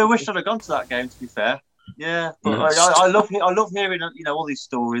wished I'd have gone to that game. To be fair, yeah. But I love hearing all these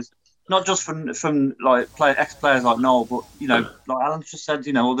stories, not just from like ex-players like Noel, but like Alan just said,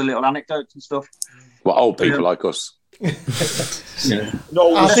 all the little anecdotes and stuff. Well, old people like us.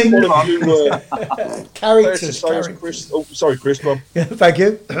 No, I think characters. Chris. Oh, sorry, Chris. Come on. Thank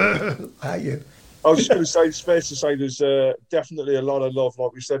you. How are you? I was just going to say, it's fair to say there's definitely a lot of love,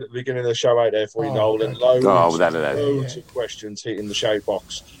 like we said at the beginning of the show, out there for you, Noel, and loads of questions hitting the shout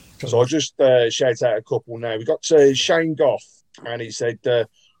box. So I'll just shout out a couple now. We got Shane Goff, and he said,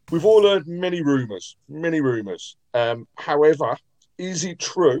 we've all heard many rumours. However, is it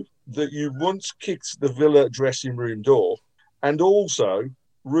true that you once kicked the Villa dressing room door, and also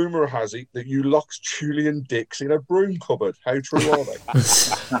rumour has it that you locked Julian Dicks in a broom cupboard? How true are they?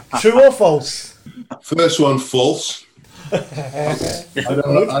 True or false? First one, false. He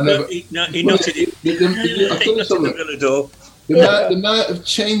noted it. The amount of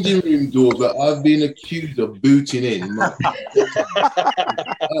changing room doors that I've been accused of booting in.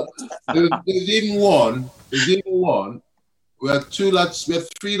 There's even one. We had 3 lads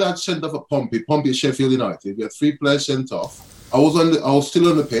sent off at Pompey at Sheffield United. We had 3 players sent off. I was still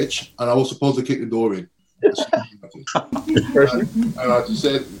on the pitch, and I was supposed to kick the door in. and I just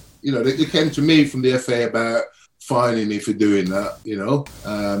said, they came to me from the FA about fining me for doing that,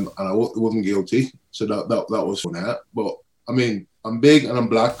 and I wasn't guilty, so that was fun out. But I mean, I'm big and I'm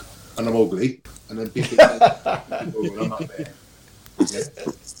black and I'm ugly, and then people say, I'm not there. Yeah.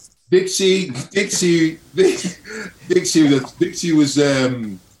 Dixie was he was a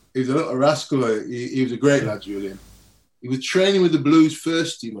little rascal. He was a great lad, Julian. He was training with the Blues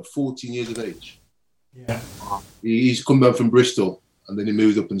first team at 14 years of age. Yeah. He's come down from Bristol, and then he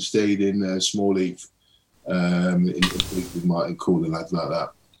moved up and stayed in Small Heath, with Martin Cool and lads like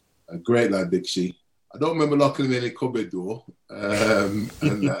that. A great lad, Dixie. I don't remember locking him in a cupboard door and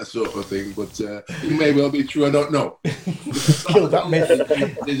that sort of thing, but it may well be true. I don't know. Kill that myth.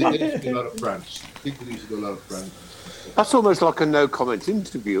 There's a lot of pranks. I think there used to be a lot of pranks. That's almost like a no-comment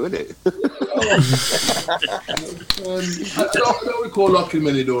interview, isn't it? I don't recall locking him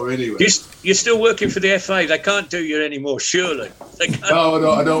in the door anyway. You're still working for the FA. They can't do you anymore, surely.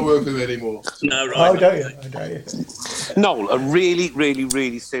 No, I don't work for them anymore. No, right. Oh, don't you? Noel, a really, really,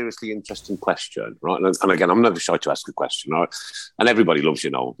 really seriously interesting question, right? And again, I'm never shy to ask a question, right? And everybody loves you,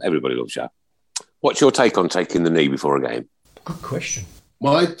 Noel. Everybody loves you. What's your take on taking the knee before a game? Good question.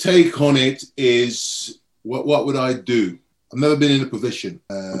 My take on it is... What would I do? I've never been in a position.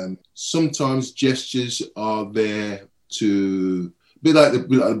 Sometimes gestures are there to be like the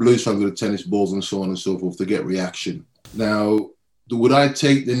Blues fans with the tennis balls and so on and so forth to get reaction. Now, would I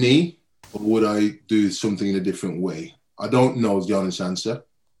take the knee or would I do something in a different way? I don't know is the honest answer.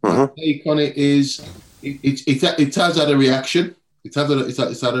 My take on it is it has had a reaction. It's had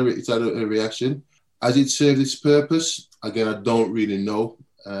a reaction. Has it served its purpose? Again, I don't really know.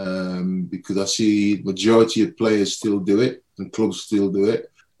 Because I see majority of players still do it and clubs still do it.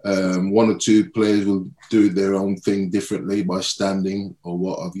 1 or 2 players will do their own thing differently by standing or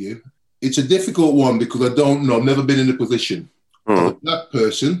what have you. It's a difficult one because I don't know. I've never been in a position. As a black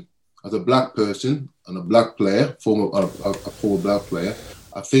person and a black player, a former black player,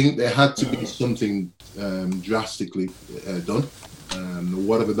 I think there had to be something drastically done.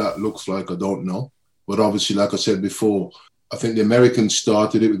 Whatever that looks like, I don't know. But obviously, like I said before, I think the Americans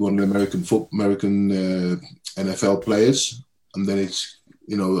started it with one of the American NFL players, and then it's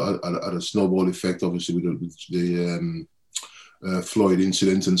had a snowball effect, obviously with the Floyd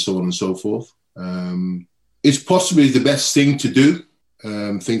incident and so on and so forth. It's possibly the best thing to do.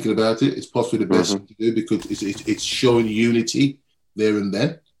 Thinking about it, it's possibly the best thing to do because it's showing unity there and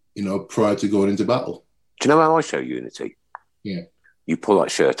then, prior to going into battle. Do you know how I show unity? Yeah. You pull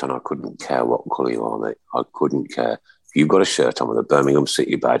that shirt on, I couldn't care what colour you are, mate. I couldn't care. If you've got a shirt on with a Birmingham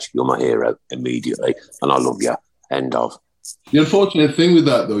City badge, you're my hero immediately, and I love you. End of. The unfortunate thing with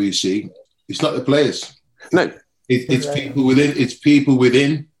that, though, you see, it's not the players. No, it's people within. It's people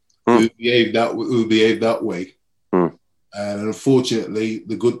within who behave that way. And unfortunately,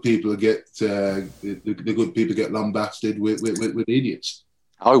 the good people get lambasted with idiots.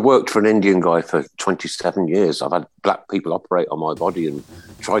 I worked for an Indian guy for 27 years. I've had black people operate on my body and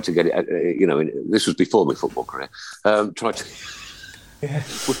tried to get it. This was before my football career.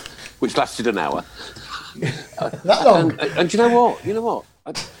 Which lasted an hour. That long. And you know what?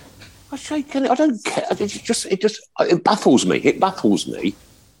 I shake it. I don't care. It baffles me. It baffles me.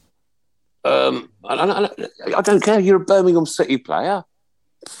 I don't care. You're a Birmingham City player,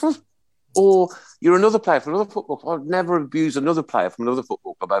 or you're another player from another football club. I'd never abuse another player from another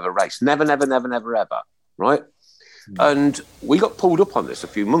football club over race. Never, ever. Right? And we got pulled up on this a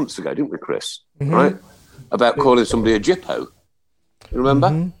few months ago, didn't we, Chris? Mm-hmm. Right? About calling somebody a Jippo. You remember?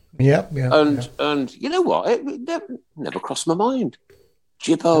 Mm-hmm. Yeah. And you know what? It never crossed my mind.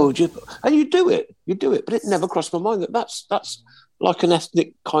 Jippo. And you do it, but it never crossed my mind that's like an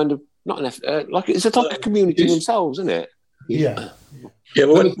ethnic kind of, not an ethnic, like it's like a community themselves, isn't it? Yeah. Yeah,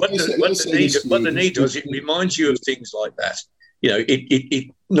 well, what the knee does, it reminds you of things like that.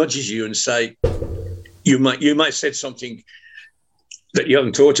 It nudges you and say, you might have said something that you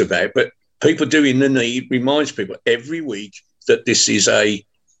haven't thought about, but people doing the knee reminds people every week that this is a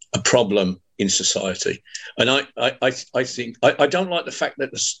problem in society. And I think I don't like the fact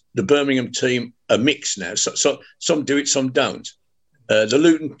that the Birmingham team are mixed now. So some do it, some don't. The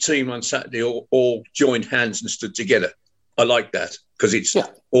Luton team on Saturday all joined hands and stood together. I like that because it's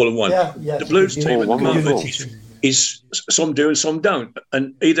all in one. Yeah, the Blues team at the moment is some do and some don't,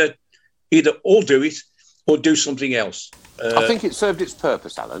 and either all do it or do something else. I think it served its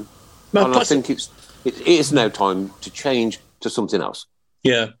purpose, Alan. And I think it is now time to change to something else.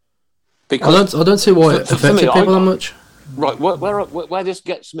 Yeah. Because I don't see why it affected people that much. Right, where this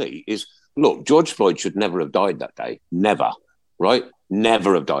gets me is, look, George Floyd should never have died that day. Never, right?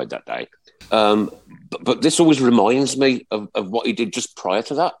 Never have died that day. But this always reminds me of what he did just prior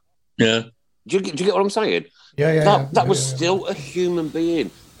to that. Yeah. Do you get what I'm saying? Yeah. That was still a human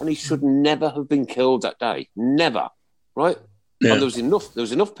being, and he should never have been killed that day. Never, right? Yeah. And there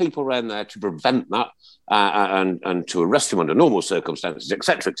was enough people around there to prevent that and to arrest him under normal circumstances,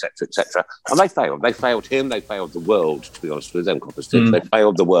 etc. And they failed. They failed him. They failed the world. To be honest with them, Coppers did. They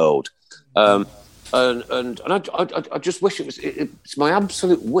failed the world. And I just wish it's my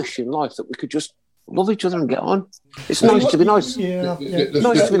absolute wish in life that we could just love each other and get on. It's nice to be nice. Yeah.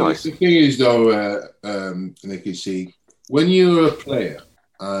 Nice to be nice. The thing is, though, Nicky, see, when you're a player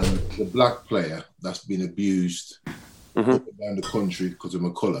and the black player that's been abused around the country because of my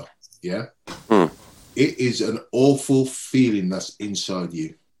colour, it is an awful feeling that's inside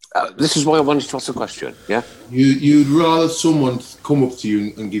you. This is why I wanted to ask a question. Yeah, you'd rather someone come up to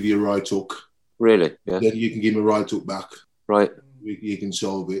you and give you a right hook. Really? Yeah. Then you can give him a right hook back. Right. You can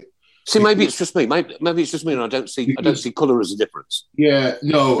solve it. See, maybe it's just me. Maybe it's just me, and I don't see colour as a difference. Yeah.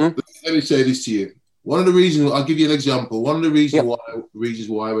 No. Let me say this to you. One of the reasons, I'll give you an example. One of the reasons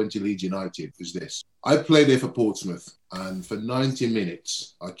why I went to Leeds United was this. I played there for Portsmouth, and for 90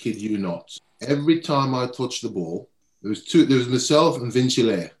 minutes, I kid you not, every time I touched the ball, there was myself and Vince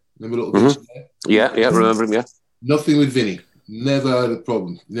Hilaire. Remember little Vince Hilaire? Yeah, remember him, yeah. Nothing with Vinny. Never had a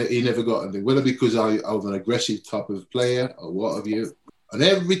problem. He never got anything. Whether because I was an aggressive type of player or what have you. And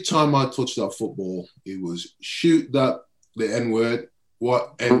every time I touched that football, it was shoot the N-word,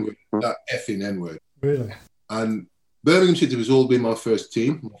 what N-word, that effing N-word. Really? And Birmingham City was all been my first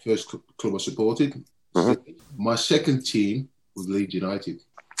team, my first club I supported. My second team was Leeds United.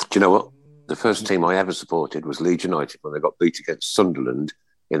 Do you know what? The first team I ever supported was Leeds United when they got beat against Sunderland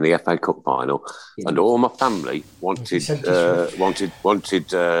in the FA Cup final, and all my family wanted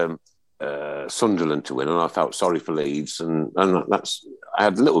Sunderland to win, and I felt sorry for Leeds, and that's I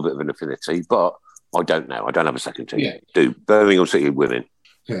had a little bit of an affinity, but I don't know. I don't have a second team. Yeah. Do Birmingham City women?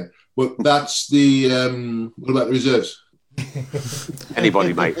 Yeah, but that's the. What about the reserves?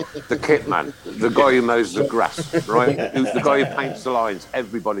 Anybody, mate. The kit man, the guy who mows the grass, right? The guy who paints the lines.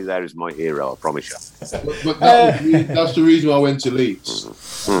 Everybody there is my hero, I promise you. But that's the reason why I went to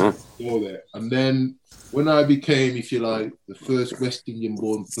Leeds. There. And then when I became, if you like, the first West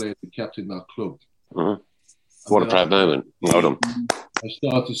Indian-born player to captain that club. What a proud moment. Well done. I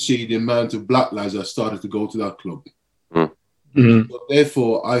started to see the amount of black lads that started to go to that club. But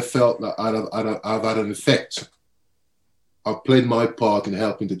therefore, I felt that I've had an effect. I've played my part in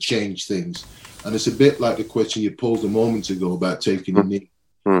helping to change things. And it's a bit like the question you posed a moment ago about taking a knee.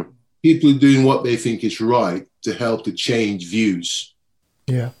 People are doing what they think is right to help to change views.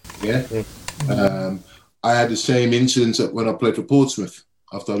 Yeah. I had the same incident when I played for Portsmouth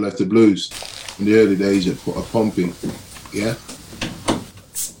after I left the Blues in the early days at Pompey. Yeah.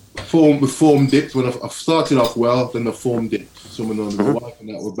 form dipped. When I started off well, then the form dipped. Someone on my wife and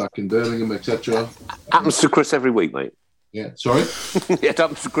that were back in Birmingham, etc. Happens to Chris every week, mate. Yeah, sorry. It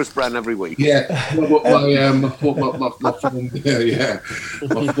happens to Chris Brown every week. Yeah, my form, yeah. My form dipped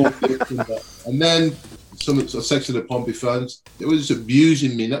and then some section of the Pompey fans, they were just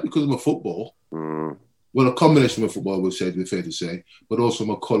abusing me, not because of my football. Well, a combination of football, I would say, to be fair to say, but also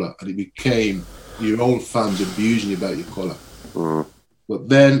my colour, and it became your own fans abusing you about your colour. But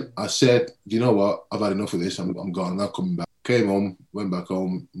then I said, you know what? I've had enough of this. I'm gone. I'm not coming back. Came home, went back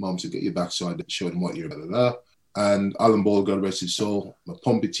home. Mum said, get your backside, show them what you're about. And Alan Ball, God rest his soul, my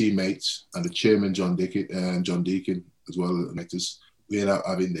Pompey teammates, and the chairman, John Deacon, as well as we ended up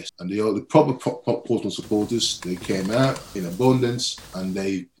having this. And the proper Portsmouth supporters, they came out in abundance, and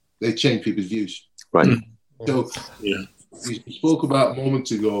they changed people's views. Right. So, you spoke about a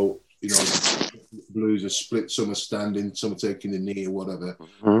moment ago, you know, Blues are split, some are standing, some are taking the knee or whatever.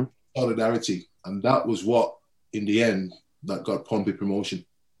 Solidarity. And that was what, in the end, that got Pompey promotion.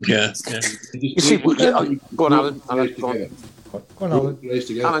 Yeah. You see, go on, Alan. Go on, Alan.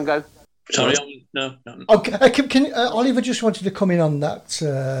 Alan, go. Sorry, no. Okay, can Oliver just wanted to come in on that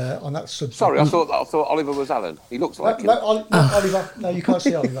subject. Sorry, I thought Oliver was Alan. He looks like him. Oliver. No, you can't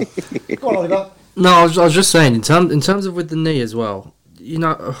see Oliver. Go on, Oliver. No, I was just saying in terms of with the knee as well. You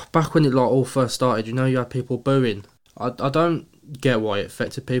know, back when it like all first started, you know, you had people booing. I don't get why it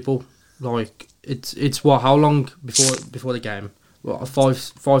affected people. Like it's what, how long before the game? What, a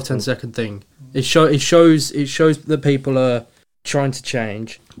 5-10 second thing. It shows that people are trying to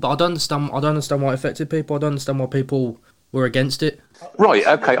change. But I don't understand why it affected people. I don't understand why people were against it. Right.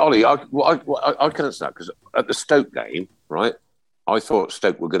 Okay, Ollie. I can answer that because at the Stoke game, right, I thought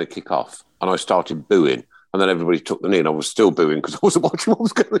Stoke were going to kick off, and I started booing. And then everybody took the knee, and I was still booing because I wasn't watching what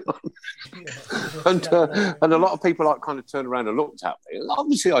was going on. And a lot of people like kind of turned around and looked at me. And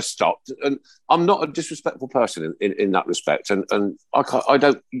obviously, I stopped, and I'm not a disrespectful person in that respect. And I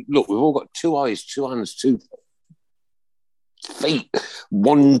don't look. We've all got 2 eyes, 2 hands, 2 feet,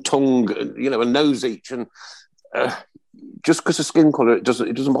 1 tongue, you know, a nose each, and just because of skin colour, it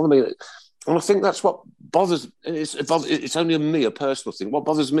doesn't bother me. And I think that's what bothers. It's only a personal thing. What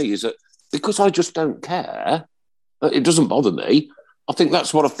bothers me is that, because I just don't care, it doesn't bother me. I think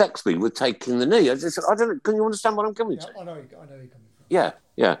that's what affects me with taking the knee. I don't. Can you understand what I'm coming to? I know you're coming from. Yeah.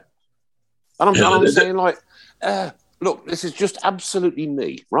 And I'm saying, like, look, this is just absolutely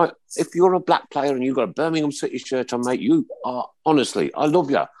me, right? If you're a black player and you've got a Birmingham City shirt on, mate, you are, honestly, I love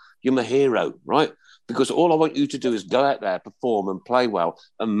you. You're my hero, right? Because all I want you to do is go out there, perform and play well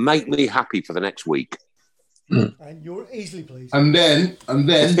and make me happy for the next week. And you're easily pleased. And then I'm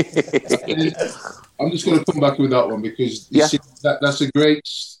just going to come back with that one because see, that's a great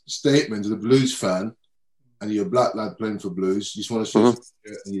statement as a Blues fan, and you're a black lad playing for Blues. You just want to say,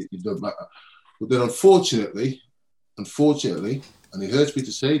 and you don't black. But then, unfortunately, and it hurts me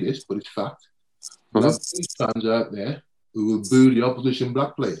to say this, but it's fact. There are Blues fans out there who will boo the opposition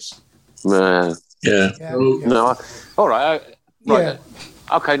black players. Yeah. No. All right. Right. Yeah.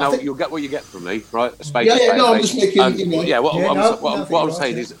 Okay, now you'll get what you get from me, right? I'm just making. What I'm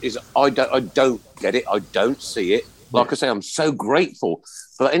saying is I don't get it. I don't see it. Like I say, I'm so grateful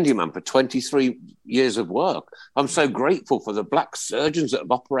for that Indian man for 23 years of work. I'm so grateful for the black surgeons that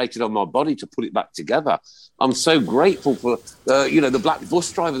have operated on my body to put it back together. I'm so grateful for the black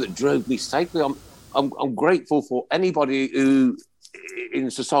bus driver that drove me safely. I'm grateful for anybody who in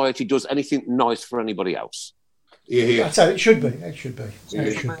society does anything nice for anybody else. Yeah. That's how it should be.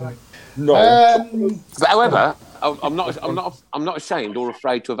 No. But however, I'm not ashamed or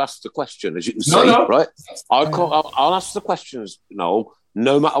afraid to have asked the question, as you can see, right? I'll ask the questions, Noel,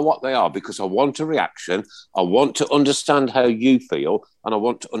 no matter what they are, because I want a reaction. I want to understand how you feel, and I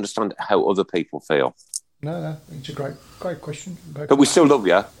want to understand how other people feel. No, it's a great question. But we still love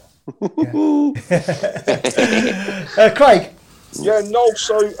you. Craig. Yeah, no.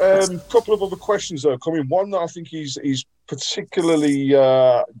 So, a couple of other questions that are coming. One that I think he's particularly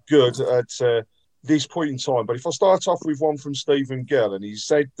good at this point in time. But if I start off with one from Stephen Gill, and he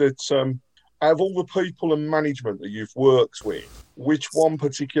said that out of all the people and management that you've worked with, which one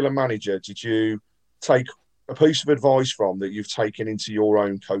particular manager did you take a piece of advice from that you've taken into your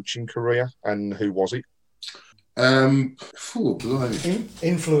own coaching career, and who was it?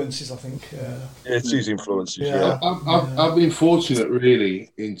 Influences, I think. It is influences. Yeah. I've been fortunate,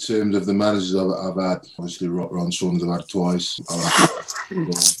 really, in terms of the managers I've had. Obviously, Ron Saunders I've had twice.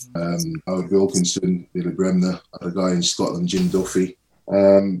 Howard Wilkinson, Billy Bremner. I had a guy in Scotland, Jim Duffy.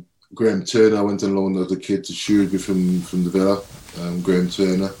 Graham Turner. I went on loan as a kid to Shrewsbury from the Villa. Graham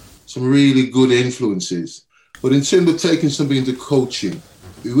Turner. Some really good influences. But in terms of taking something into coaching,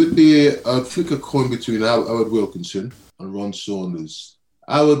 It would be, I'd flick a coin between Howard Wilkinson and Ron Saunders.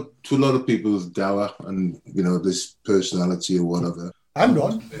 Howard, to a lot of people, is dour and, this personality or whatever. And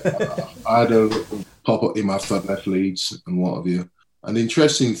Ron. I had a pop up him after I left Leeds and what have you. And the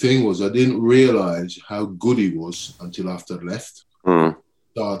interesting thing was I didn't realise how good he was until after I left.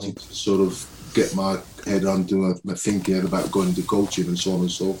 Started to sort of get my head onto my thinking about going into coaching and so on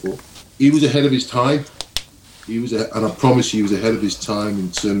and so forth. He was ahead of his time. And I promise you, he was ahead of his time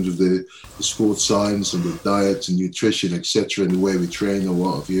in terms of the sports science and the diet and nutrition, etc., and the way we train or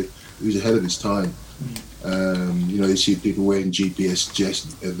what have you. He was ahead of his time. You see people wearing GPS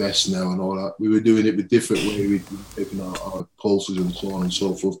vests now and all that. We were doing it with different ways. We were taking our pulses and so on and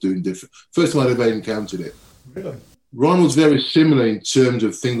so forth, doing different. First time I'd ever encountered it. Really? Ron was very similar in terms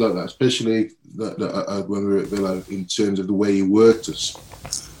of things like that, especially when we were at Villa, in terms of the way he worked us.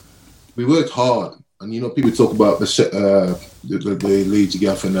 We worked hard. And, people talk about the Leeds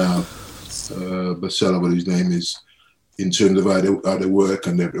gaffer now, Barcella, what his name is, in terms of how they work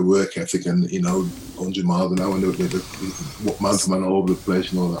and their work ethic and, 100 miles an hour and man to man all over the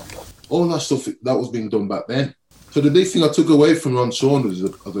place and all that. All that stuff, that was being done back then. So the big thing I took away from Ron Saunders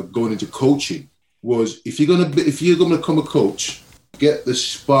of going into coaching was if you're going to become a coach, get the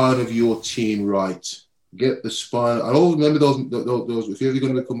spine of your team right. Get the spine. I always remember those if you're ever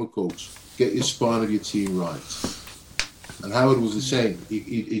going to become a coach, get your spine of your team right. And Howard was the same.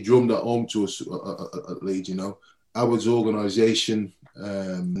 He drummed that home to us at Leeds, Howard's organisation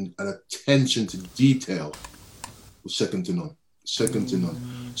and attention to detail was second to none.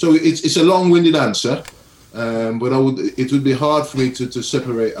 So it's a long-winded answer, but it would be hard for me to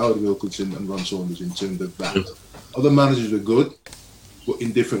separate Howard Wilkinson and Ron Saunders in terms of that. Other managers were good, but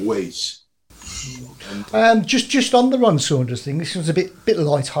in different ways. Just on the Ron Saunders thing, this was a bit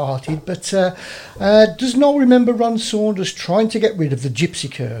light-hearted, but does Noel remember Ron Saunders trying to get rid of the gypsy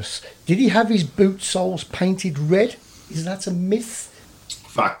curse? Did he have his boot soles painted red? Is that a myth?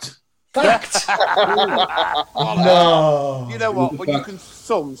 Fact. No. You know what? When you can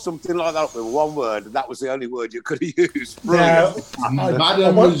sum something like that up with one word, and that was the only word you could have used.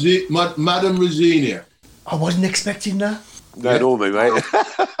 Madame Rosinia. I wasn't expecting that. No, nor me, mate.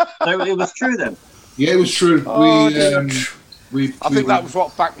 So it was true then? Yeah, it was true. I think that was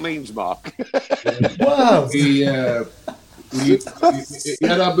what fact means, Mark. Wow. We had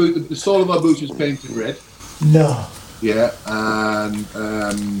our boot, the sole of our boots was painted red. No. Yeah, and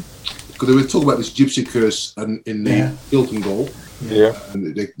because they were talking about this gypsy curse in the Hilton goal. Yeah.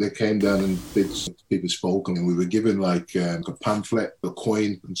 And they came down and people spoke, and we were given like a pamphlet, a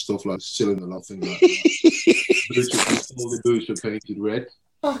coin, and stuff like cylinder, and things like that. All the boots were painted red.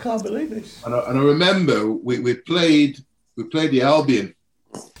 I can't believe this. And I remember we played the Albion,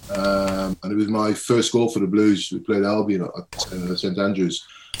 and it was my first goal for the Blues. We played Albion at St Andrews.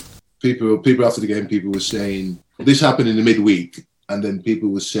 People after the game, people were saying this happened in the midweek, and then people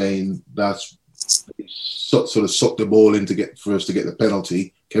were saying that's sort of sucked the ball in for us to get the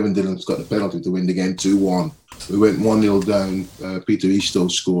penalty. Kevin Dillon's got the penalty to win the game 2-1. We went 1-0 down, Peter Eastoe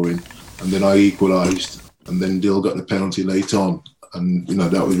scoring, and then I equalised, and then Dill got the penalty late on. And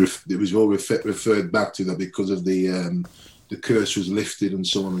that it was all referred back to that because of the curse was lifted and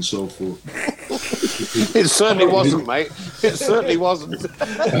so on and so forth. It certainly wasn't, mate. It certainly wasn't.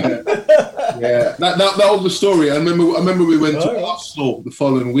 Yeah, that was the story. I remember we went to Arsenal the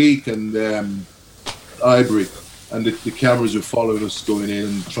following week and Highbury, and the cameras were following us going in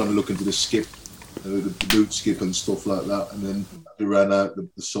and trying to look into the skip, the boot skip and stuff like that. And then we ran out the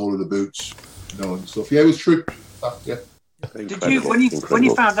sole of the boots, and stuff. Yeah, it was true. Yeah. Did you, when you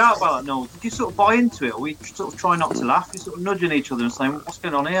found out about that, Noel, did you sort of buy into it, or we sort of try not to laugh? You sort of nudging each other and saying, "What's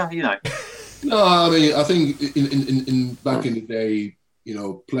going on here?" No, I mean, I think in back in the day,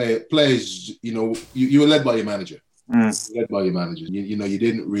 players, you were led by your manager. Led by your manager. You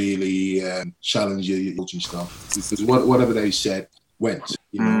didn't really challenge your coaching staff because whatever they said went.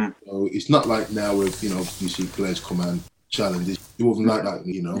 So it's not like now where you see players come and challenge. It wasn't like that.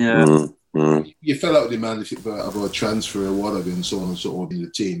 Yeah. You fell out with the manager about a transfer or whatever, and so on and so on in the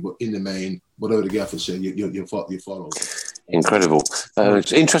team. But in the main, whatever the gaffer said, you followed. Incredible.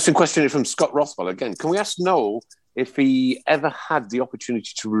 Interesting question from Scott Rothwell again. Can we ask Noel if he ever had the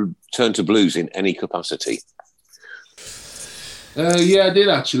opportunity to return to Blues in any capacity? Yeah, I did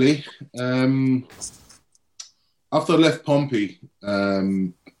actually. After I left Pompey,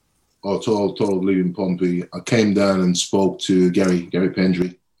 or told leaving Pompey, I came down and spoke to Gary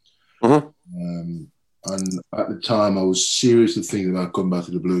Pendry. And at the time, I was seriously thinking about coming back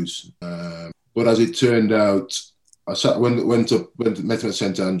to the Blues. But as it turned out, I met him at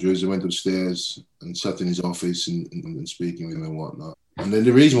St Andrews. I went upstairs and sat in his office and speaking with him and whatnot. And then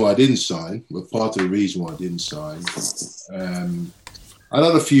the reason why I didn't sign, well, part of the reason why I didn't sign, I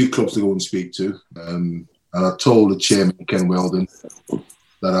had a few clubs to go and speak to, and I told the chairman, Ken Weldon,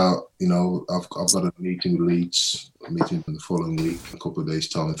 that I've got a meeting with Leeds, a meeting in the following week, a couple of days'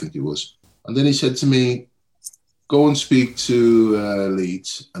 time, I think it was. And then he said to me, go and speak to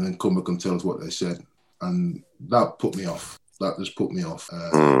Leeds and then come back and tell us what they said. And that put me off. That just put me off.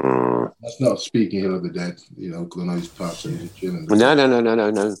 That's not speaking ill of the dead, because I know he's part of the gym. No.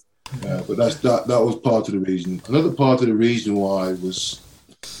 But that was part of the reason. Another part of the reason why was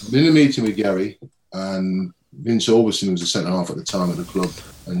in a meeting with Gary, and Vince Overson was the centre half at the time of the club,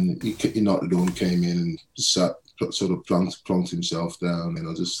 and he knocked the door and came in and sat, sort of plonked himself down, and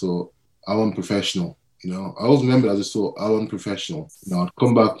I just thought, how unprofessional. I always remember, I just thought, how unprofessional. I'd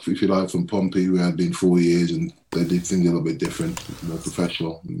come back, if you like, from Pompey, where I'd been 4 years, and they did things a little bit different, more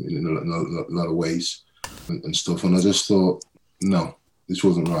professional in a lot of ways and stuff. And I just thought, no, this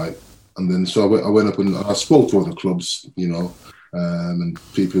wasn't right. And then so I went up and I spoke to other clubs, and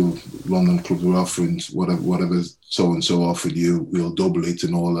people, London clubs were offering whatever so-and-so offered you, we'll double it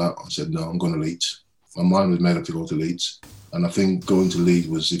and all that. I said, no, I'm going to Leeds. My mind was made up to go to Leeds. And I think going to Leeds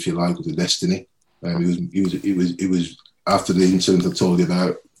was, if you like, was a destiny. It was after the incident I told you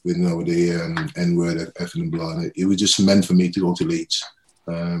about with the N-word, effing and blah. It was just meant for me to go to Leeds,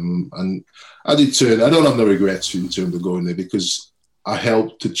 and I did turn. I don't have no regrets in terms of going there because I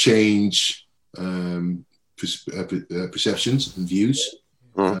helped to change perceptions and views.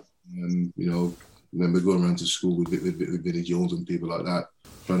 Remember going around to school with Vinnie Jones and people like that,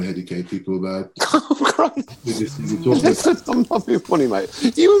 trying to educate people about. Oh, Christ. I'm not being funny, mate.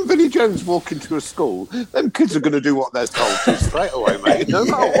 You and Vinnie Jones walk into a school, them kids are going to do what they're told to straight away, mate. No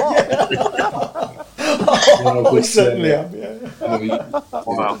matter what. We certainly have, yeah.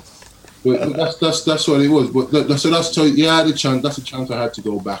 Wow. But that's what it was. But that's the chance. That's a chance I had to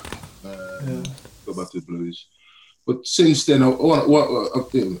go back, go back to the Blues. But since then, in over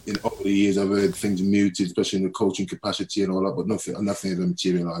the years, I've heard things muted, especially in the coaching capacity and all that. But nothing ever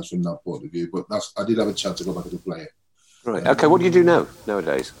materialised from that point of view. But I did have a chance to go back as a player. Right. Okay. What do you do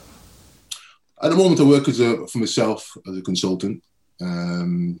nowadays? At the moment, I work for myself as a consultant,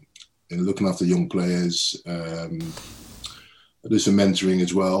 and looking after young players. I do some mentoring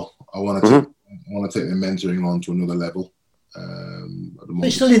as well. I want to take the mentoring on to another level. At the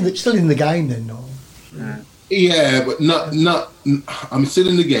moment. You're still in the game then, no? Yeah, but not. I'm still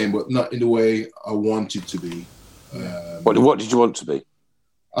in the game, but not in the way I wanted to be. What did you want to be?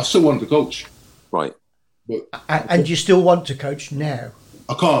 I still wanted to coach. Right. But and you still want to coach now?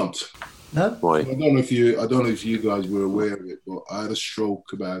 I can't. No. Right. I don't know if you guys were aware of it, but I had a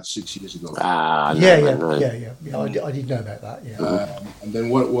stroke about 6 years ago. Yeah. I did know about that. Yeah. And then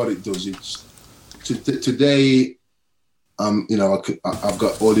what it does is today. I've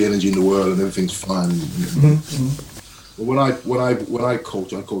got all the energy in the world and everything's fine. But when I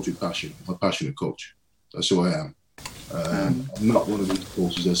coach with passion. I'm a passionate coach. That's who I am. I'm not one of these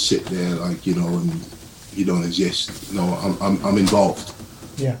coaches that sit there and you don't exist. No, I'm involved.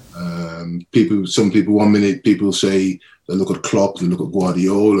 Yeah. Some people 1 minute people say they look at Klopp, they look at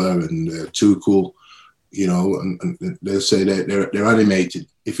Guardiola and Tuchel, and they'll say they're animated.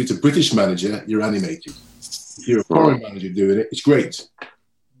 If it's a British manager, you're animated. If you're a foreign manager doing it, it's great.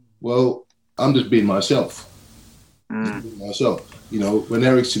 Well, I'm just being myself. When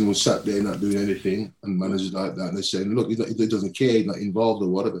Ericsson was sat there not doing anything, and managers like that, and they're saying, look, he doesn't care, he's not involved or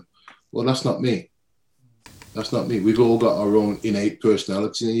whatever. Well, that's not me. That's not me. We've all got our own innate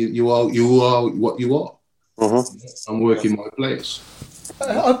personality, and you are what you are. I'm working my players.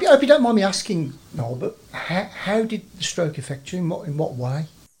 I hope you don't mind me asking, Noel, but how did the stroke affect you? In what way?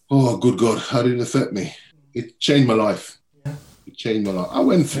 Oh, good God, how did it affect me? It changed my life. Yeah. It changed my life.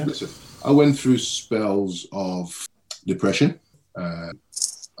 I went through spells of depression. I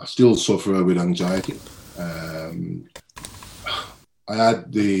still suffer with anxiety. I had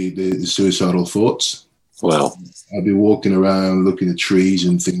the suicidal thoughts. Wow. I'd be walking around looking at trees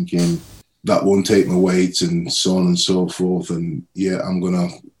and thinking that won't take my weight and so on and so forth. And I'm gonna,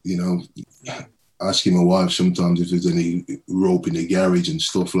 asking my wife sometimes if there's any rope in the garage and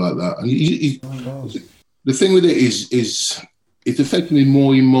stuff like that. And the thing with it is it affected me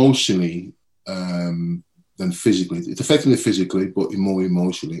more emotionally than physically. It affected me physically, but more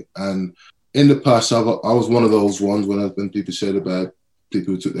emotionally. And in the past, I was one of those ones when people said about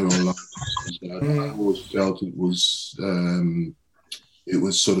people who took their own lives. I always felt it was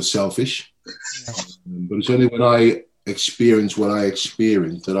sort of selfish. But it's only when I experienced what I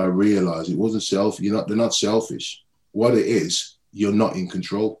experienced that I realised it wasn't selfish. They're not selfish. What it is, you're not in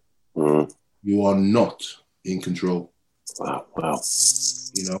control. You are not in control. Wow.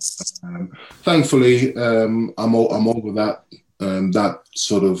 You know, thankfully, I'm over that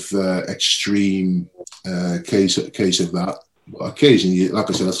sort of extreme case of that. But occasionally, like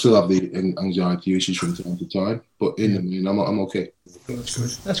I said, I still have the anxiety issues from time to time. But in the main, I'm okay.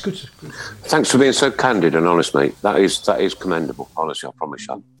 That's good. Thanks for being so candid and honest, mate. That is commendable. Honestly, I promise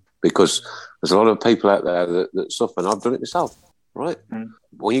you. Because there's a lot of people out there that suffer, and I've done it myself, right?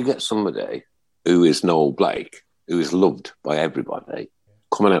 When you get somebody who is Noel Blake, who is loved by everybody,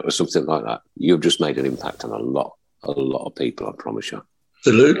 coming out with something like that, you've just made an impact on a lot of people, I promise you.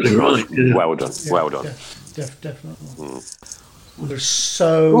 Absolutely right. Yeah. Well done. Definitely. There's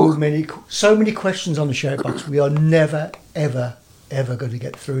so many questions on the show box. We are never, ever going to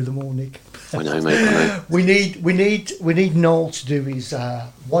get through them all, Nick. I know, mate. I know. We need Noel to do his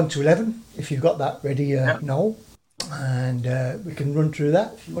 1 to 11. If you've got that ready, Noel, and we can run through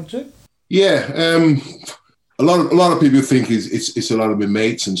that if you want to. Yeah. A lot of people think it's a lot of my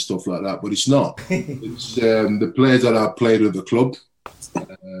mates and stuff like that, but it's not. It's the players that I've played with the club.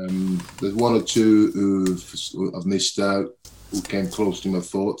 There's one or two who I've missed out, who came close to my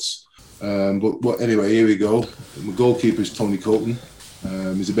thoughts. But anyway, here we go. My goalkeeper is Tony Colton.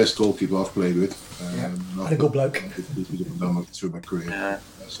 He's the best goalkeeper I've played with. And a good bloke. Through my career. Yeah,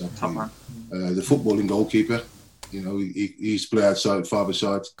 top man. The footballing goalkeeper. You know, he used to play outside, five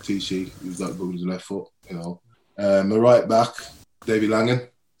side, TC. He was that good with his left foot. You know, my right back, David Langan.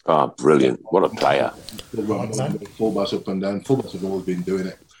 Oh, brilliant! What a player! Fullbacks up and down. Fullbacks have always been doing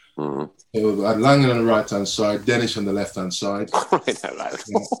it. Mm-hmm. So I had Langan on the right hand side, Dennis on the left hand side.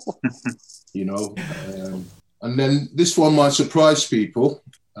 You know, and then this one might surprise people.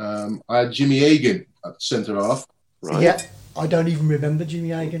 I had Jimmy Hagan at centre half. Right. Yeah, I don't even remember Jimmy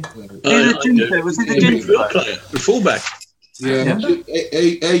Hagan. Was he the gym player? The fullback. Yeah,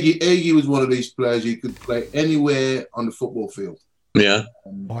 Aggie was one of these players you could play anywhere on the football field. Yeah.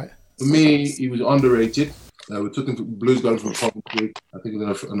 Right. For me, he was underrated. We took him to Blues, got him from Coventry. I think it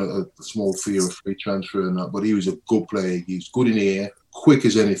was a small fee or a free transfer and that, but he was a good player. He was good in the air, quick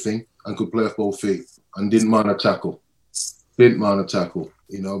as anything, and could play off both feet, and didn't mind a tackle. You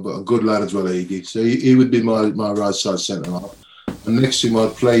know, but a good lad as well, Aggie. So he would be my right side centre half. And next to him,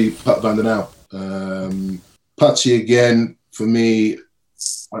 I'd play Pat Van den Ouw. Patsy again, for me,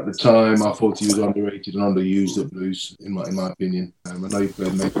 at the time, I thought he was underrated and underused at Blues, in my opinion. I know he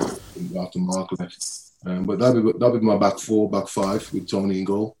played maybe after Mark left. But that'd be my back four, back five with Tony in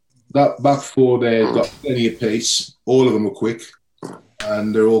goal. That back four there got plenty of pace. All of them are quick,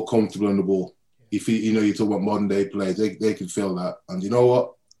 and they're all comfortable on the ball. If you talk about modern day players, they can feel that. And you know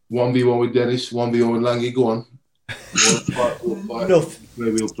what? 1v1 with Dennis, 1v1 with Langy, go on.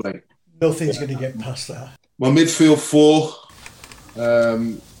 We'll play. Nothing's going to get past that. My midfield four,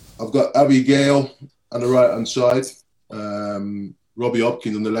 I've got Abby Gale on the right hand side, Robbie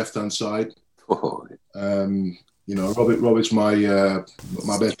Hopkins on the left hand side. Robert's my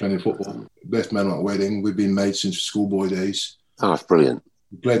best friend in football, best man at my wedding. We've been mates since schoolboy days. Oh, that's brilliant.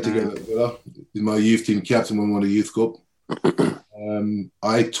 We played together. He's my youth team captain when we won the youth cup.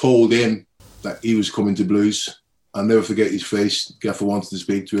 I told him that he was coming to Blues. I'll never forget his face. Gaffer wanted to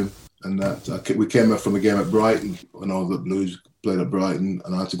speak to him, and we came up from a game at Brighton when I was at Blues. Played at Brighton,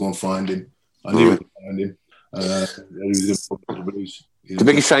 and I had to go and find him. I knew I could find him. He was going to come to the Blues. The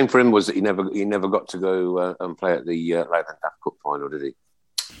biggest shame for him was that he never got to go and play at the Latham Cup final, did he?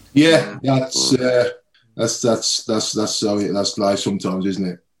 Yeah, that's life sometimes, isn't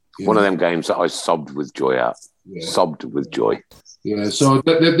it? One of them games that I sobbed with joy at. Yeah. Sobbed with joy. Yeah, so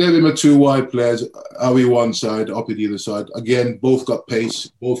they've been my two wide players. Howie one side, Uppy the other side. Again, both got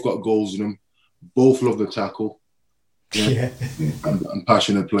pace, both got goals in them, both love the tackle. Yeah. and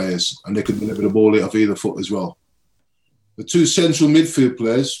passionate players, and they could deliver the ball off either foot as well. The two central midfield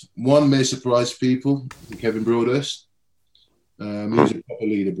players, one may surprise people, Kevin Broadhurst. He's a proper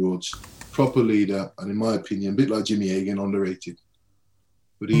leader, Broads. Proper leader, and in my opinion, a bit like Jimmy Hagan, underrated.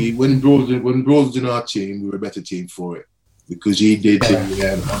 But when Broads was in our team, we were a better team for it, because he did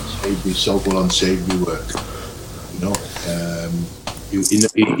the so-called unsavoury work.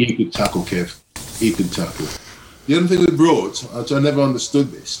 He could tackle, Kev. He could tackle. The other thing with Broads, I never understood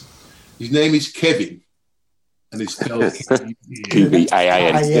this. His name is Kevin, and it's spelled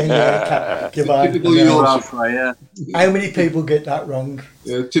K-E-V-A-I-N. Typical Yorkshire. How many people get that wrong?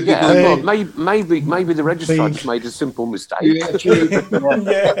 Maybe the registrar just made a simple mistake. Yeah, true.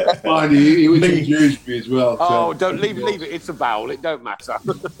 Fine, he went to Dewsbury as well. Oh, don't leave it. It's a vowel. It don't matter.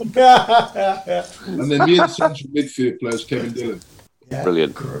 And then me and the central midfield players, Kevin Dillon. Yeah.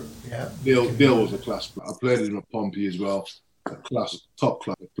 Brilliant. Yeah. Bill was a class player. I played with him at Pompey as well. Top class. I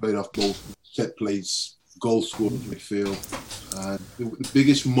played off both set plays, goal scorer in midfield. The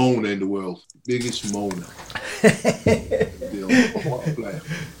biggest moaner in the world. Biggest moaner. What a player.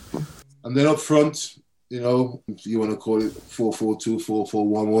 And then up front, you know, if you want to call it 4-4-2,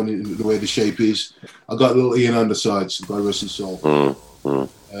 4-4-1-1, in the way the shape is, I got a little Ian on the sides, God rest his soul.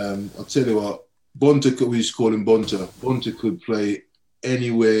 I'll tell you what, Bunter, we used to call him Bunter. Bunter could play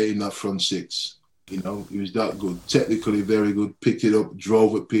anywhere in that front six. You know, he was that good. Technically very good. Picked it up,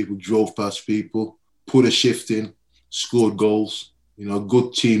 drove at people, drove past people, put a shift in, scored goals. You know,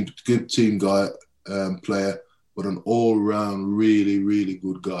 good team guy, player, but an all-round really, really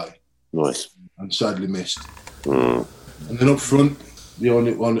good guy. Nice. And sadly missed. And then up front, the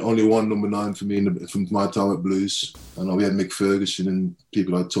only one number 9 for me from my time at Blues. I know we had Mick Ferguson and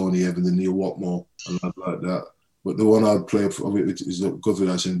people like Tony Evans and Neil Watmore and like that. But the one I'd play for is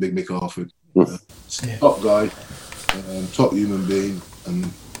Goodwood and Big Mick Harford. Top guy, top human being, and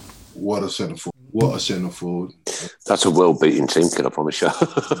what a centre forward. What a centre forward. That's a well-beaten team, can I promise you?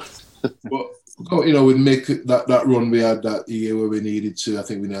 But, you know, with Mick, that run we had that year where we needed to, I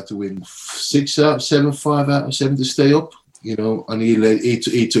think we had to win 6 out of 7, 5 out of 7 to stay up. You know, and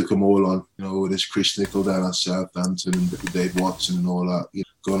he took them all on. You know, with his Chris Nicholl down at Southampton and Dave Watson and all that. You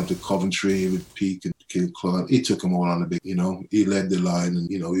know, going up to Coventry with Peake and Kilcline, he took them all on a big. You know, he led the line, and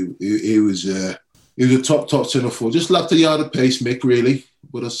you know, he was a top centre forward. Just lacked a yard of pace, Mick, really.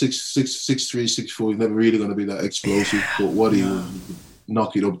 But a 6'3", 6'4", he's never really going to be that explosive. But what he would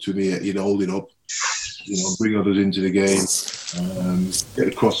knock it up to me, he'd hold it up. You know, bring others into the game, get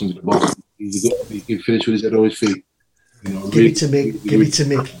a cross into the box. He can finish with his head on his feet. You know, give it to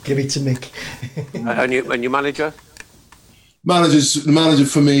Mick. And your manager? The manager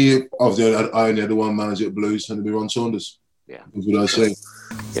for me, obviously, I only had the one manager at Blues, and it'd be Ron Saunders. Yeah. That's what I say.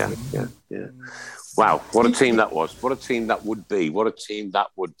 Yeah. Wow, what a team that was. What a team that would be. What a team that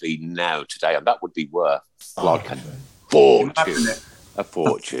would be now, today. And that would be worth like a fortune. A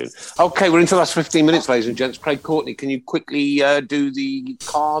fortune. Okay, we're into the last 15 minutes, ladies and gents. Craig Courtney, can you quickly do the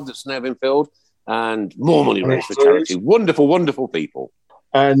card that's now been filled? And more money raised for charity. Wonderful, wonderful people.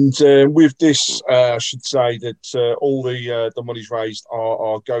 And with this, I should say that all the monies raised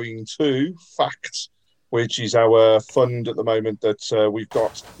are going to FACT, which is our fund at the moment that we've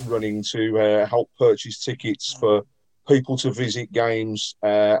got running to help purchase tickets for people to visit games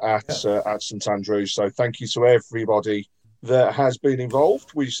at St Andrews. So thank you to everybody that has been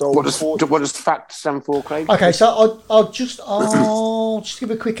involved. We sold. What does FACT stand for, Craig? Okay, so I'll just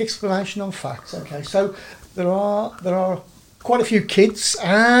give a quick explanation on FACT. Okay, so there are quite a few kids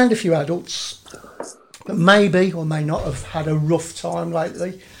and a few adults that maybe or may not have had a rough time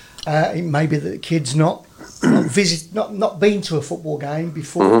lately. It may be that the kids not been to a football game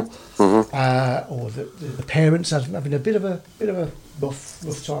before, or the parents are having a bit of a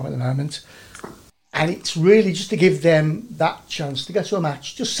rough time at the moment. And it's really just to give them that chance to go to a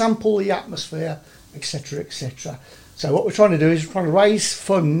match, just sample the atmosphere, etc., etc. So what we're trying to do is we're trying to raise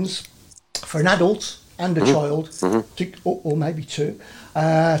funds for an adult and a child, or maybe two,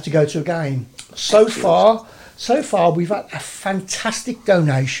 to go to a game. So far, we've had a fantastic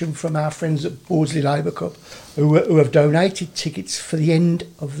donation from our friends at Bawdsley Labour Cup, who have donated tickets for till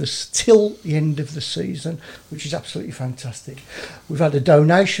the end of the season, which is absolutely fantastic. We've had a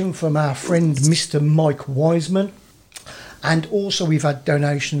donation from our friend Mr. Mike Wiseman, and also we've had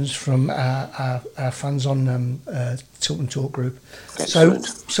donations from our fans on Tilton Talk Group. Excellent.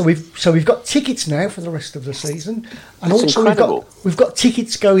 So we've got tickets now for the rest of the season, and that's also incredible. we've got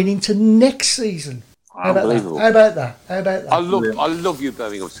tickets going into next season. Unbelievable. How about that? I love you,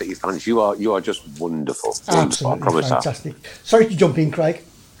 Birmingham City fans. You are just wonderful. Absolutely I promise fantastic. Sorry to jump in, Craig.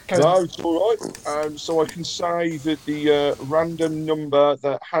 No, it's all right. So I can say that the random number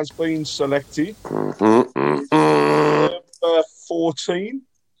that has been selected is number 14.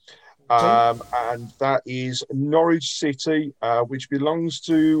 And that is Norwich City, which belongs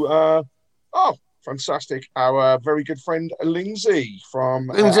to fantastic, our very good friend Lindsay from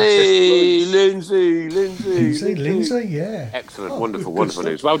Lindsay, yeah. Excellent, wonderful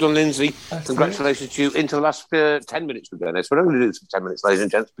news. Well done, Lindsay. That's Congratulations to you. Into the last 10 minutes we're going. So we're only going to do this for 10 minutes, ladies and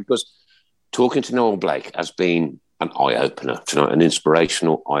gents, because talking to Noel Blake has been an eye-opener tonight, an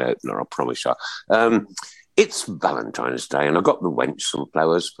inspirational eye-opener, I promise you. It's Valentine's Day, and I got the wench some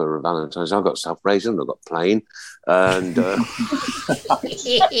flowers for Valentine's Day. I got self-raising, I got plain, and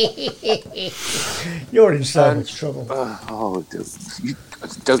you're in so much trouble. I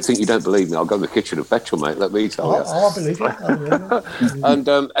don't think you don't believe me. I'll go in the kitchen and fetch them, mate. Let me tell you. I believe you. And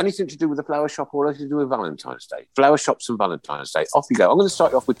anything to do with the flower shop or anything to do with Valentine's Day, flower shops and Valentine's Day. Off you go. I'm going to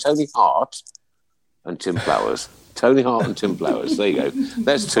start you off with Tony Hart and Tim Flowers. Tony Hart and Tim Flowers. There you go.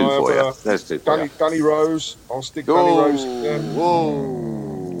 There's two for you. There's two for you. Danny Rose. I'll stick Danny Rose.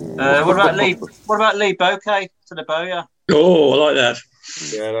 What about Lee? What about Lee Bouquet to the bow? Yeah. Oh, I like that.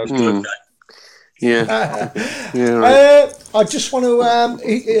 Yeah, that's good. Yeah. Right. I just want to.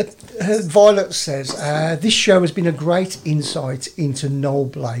 Violet says this show has been a great insight into Noel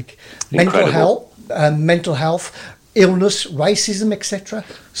Blake, mental health, illness, racism, etc.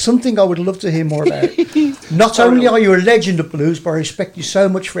 Something I would love to hear more about. Not only are you a legend of blues, but I respect you so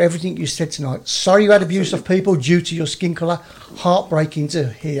much for everything you said tonight. Sorry you had abuse of people due to your skin colour. Heartbreaking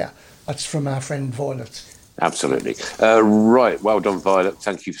to hear. That's from our friend Violet. Absolutely. Right. Well done, Violet.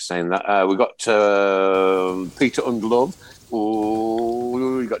 Thank you for saying that. We've got Peter Undlove.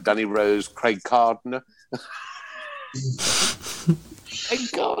 Oh, we've got Danny Rose, Craig Gardner.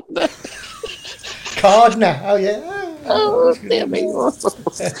 Craig Gardner. Gardner. Oh, yeah. Oh, dear me. Oh,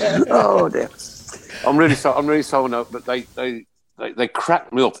 dear. I'm really sorry now, but they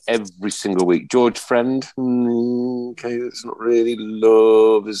crack me up every single week. George Friend. Okay, that's not really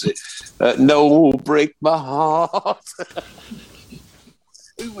love, is it? No, break my heart.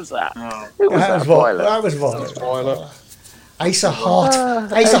 Who was that? Who was that? Violet. That was Violet. Violet. Asa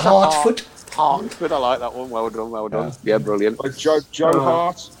Hartford. Hartford, I like that one. Well done. Yeah, brilliant. Joe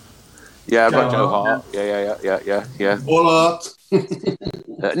Hart. Yeah, I've got Joe Hart. Yeah. All Hart.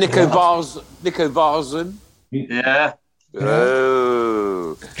 Nico Varzen. Yeah.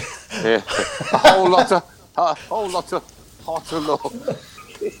 Oh. Yeah. A whole lot of hot love.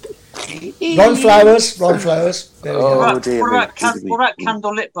 Ron Flowers. There we go. What about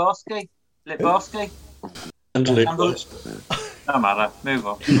Candle Litbarski? Handle it. No matter. Move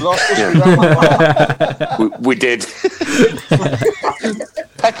on. We did.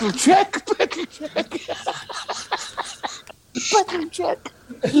 Petal check.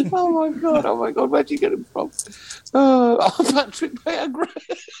 Oh my god, where'd you get him from? Patrick Beargray.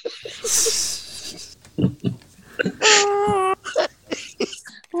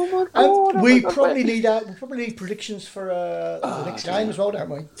 Oh my god. We probably need predictions for the next game as well, don't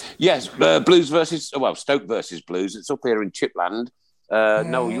we? Yes, Stoke versus Blues. It's up here in Chipland.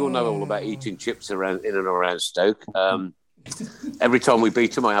 No, you'll know all about eating chips in and around Stoke. Every time we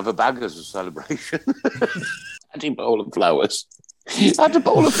beat them, I have a bag as a celebration. Had a bowl of flowers. Oh,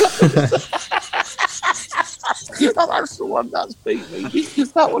 that's the one that's beat me.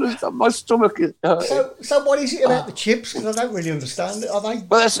 That one has done my stomach. So what is it about the chips? Because I don't really understand it. Are they?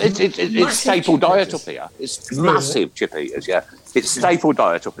 Well, it's staple diet up here. It's massive chip eaters. Yeah, it's staple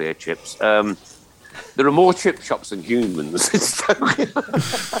diet up here. Chips. There are more chip shops than humans. Is that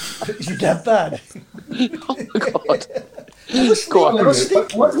bad? Oh my god!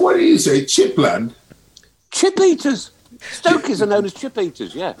 What do you say? Chipland? Chip eaters. Stokies are known as chip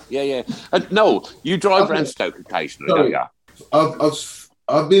eaters. Yeah. No, you drive around Stoke occasionally, don't you?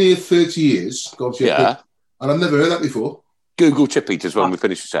 I've been here 30 years. Yeah. And I've never heard that before. Google chip eaters when we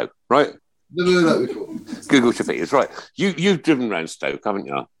finish the show, right? Never heard that before. Google chip eaters, right? You've driven around Stoke, haven't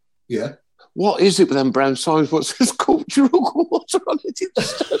you? Yeah. What is it with them brown signs? What's this cultural quarter on it in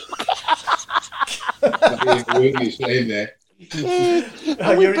Stoke? What are you saying there?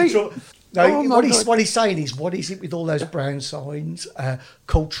 What he's saying is, what is it with all those brown signs?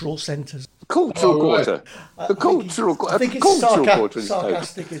 Cultural centres. Cultural quarter. The cultural quarter. I think it's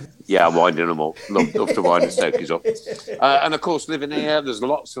sarcastic. Yeah, I'm winding them up. Love to wind the Stokies up. And of course, living here, there's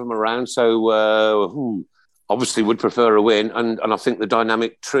lots of them around. So obviously, would prefer a win. And I think the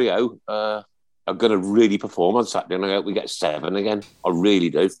dynamic trio are going to really perform on Saturday. And I hope we get 7 again. I really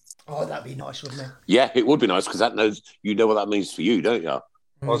do. Oh, that'd be nice, wouldn't it? Yeah, it would be nice because you know what that means for you, don't you?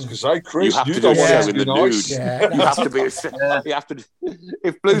 I was going to say, Chris, you have to do a show in the nude. Yeah, you have to be. You have to.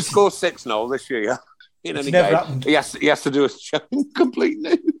 If Blues score 6-0 this year, in any game, he has to do a show in complete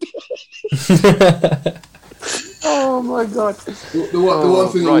nude. Oh my god! The one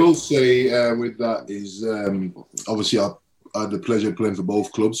thing I will say with that is, obviously, I had the pleasure of playing for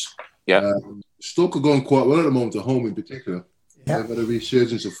both clubs. Yeah, Stoke are going quite well at the moment, at home in particular. Yeah. They've had a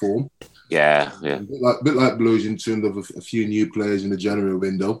resurgence of form. Yeah. A bit like Blues in terms of a few new players in the January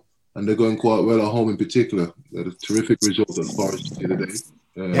window, and they're going quite well at home in particular. They had a terrific result at Forest the other day.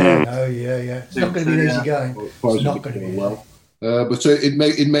 Yeah. It's not going to be an easy game. It's not going to be well. But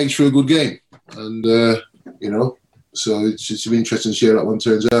it makes for a good game, and so it's just interesting to see how that one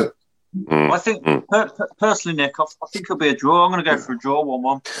turns out. I think personally, Nick, I think it'll be a draw. I'm going to go for a draw,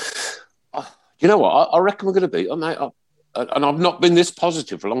 1-1. You know what? I reckon we're going to beat them, mate. And I've not been this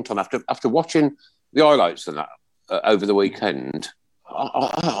positive for a long time. After watching the highlights and that over the weekend,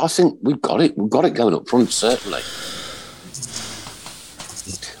 I think we've got it. We've got it going up front, certainly.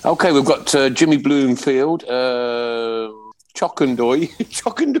 Okay, we've got Jimmy Bloomfield, Chockendoy.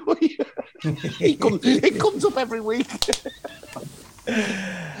 It comes up every week.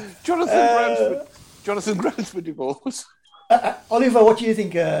 Jonathan Bransford divorce. Oliver, what do you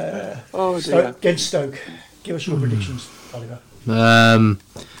think? Against Stoke, give us your predictions, Oliver.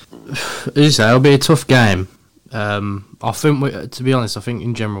 As you say, it'll be a tough game. I think, to be honest, I think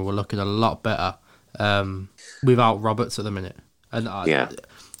in general we're looking a lot better without Roberts at the minute, and I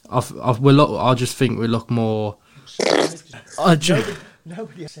just think we look more.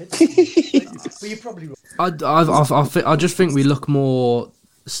 Nobody said that. But you're probably right. I just think we look more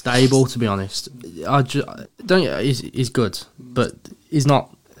stable, to be honest. He's good, but he's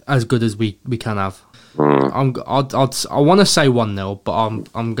not as good as we can have. I want to say 1-0, but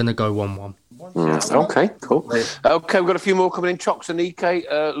I'm gonna go 1-1. Okay, cool. Okay, we've got a few more coming in. Chocks and Ike,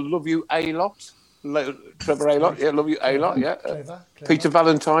 love you a lot. Trevor a lot, yeah, love you a lot, yeah. Clever. Peter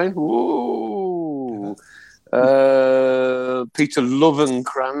Valentine, ooh. Peter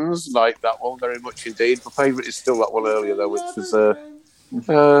Lovenkranz, like that one very much indeed. My favourite is still that one earlier though, which was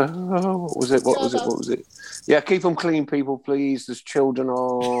what was it? Yeah, keep them clean, people, please. There's children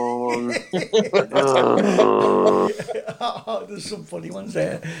on. There's some funny ones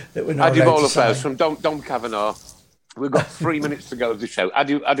there that we're not. Adibola Flowers from Dom Kavanagh. We've got 3 minutes to go of the show.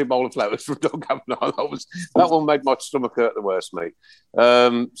 Adibola Flowers from Dom Kavanagh. That one made my stomach hurt the worst, mate.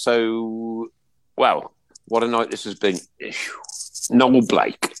 What a night this has been. Noel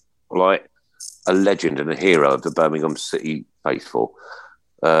Blake, like a legend and a hero of the Birmingham City faithful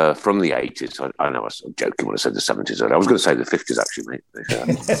from the 80s. I know I was joking when I said the 70s. I was going to say the 50s, actually, mate.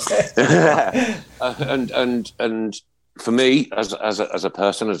 And for me, as a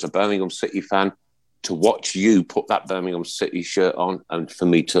person, as a Birmingham City fan, to watch you put that Birmingham City shirt on and for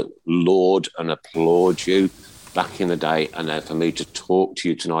me to laud and applaud you back in the day, and then for me to talk to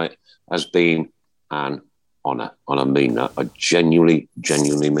you tonight has been an honour. And I mean that. I genuinely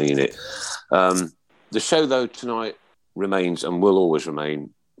mean it. The show, though, tonight remains and will always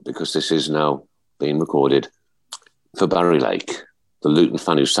remain, because this is now being recorded, for Barry Lake, the Luton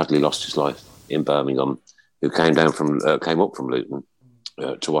fan who sadly lost his life in Birmingham, who came up from Luton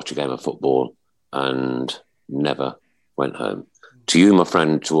to watch a game of football and never went home. To you, my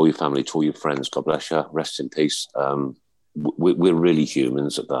friend, to all your family, to all your friends, God bless you. Rest in peace. We're really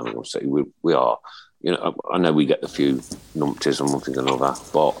humans at Birmingham City. We are. You know, I know we get a few numpties and one thing and another,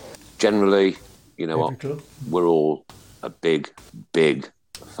 but generally, you know what? We're all a big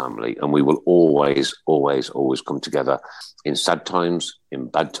family, and we will always come together in sad times, in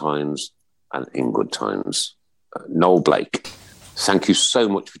bad times, and in good times. Noel Blake, thank you so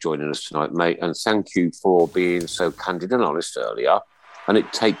much for joining us tonight, mate, and thank you for being so candid and honest earlier. And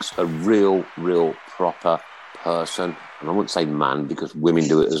it takes a real proper person, and I wouldn't say man because women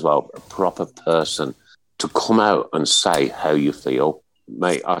do it as well, a proper person to come out and say how you feel,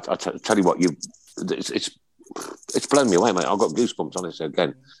 mate. I tell you what, it's blown me away, mate. I've got goosebumps on this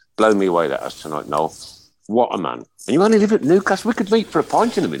again. Blown me away that us tonight, Noel. What a man. And you only live at Newcastle. We could meet for a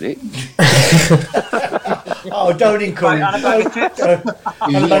pint in a minute. Oh, don't encourage him. I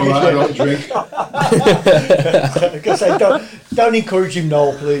don't drink. Don't encourage him,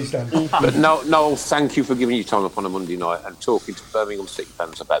 Noel, please don't. But Noel, thank you for giving your time up on a Monday night and talking to Birmingham City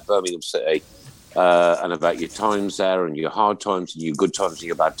fans about Birmingham City and about your times there and your hard times and your good times and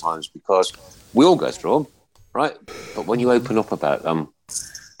your bad times, because we all go through them, right? But when you open up about them,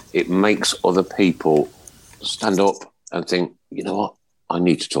 it makes other people stand up and think, you know what, I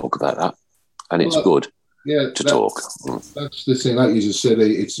need to talk about that. And it's good to talk. That's the thing. Like you just said,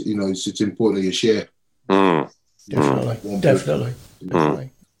 it's important that you share. Definitely.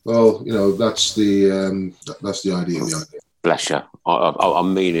 Well, that's the idea behind it. Bless you. I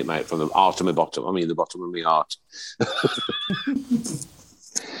mean it, mate, from the heart of my bottom. I mean the bottom of my heart.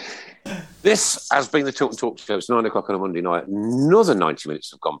 This has been the Tilton Talk Show. It's 9 o'clock on a Monday night. Another 90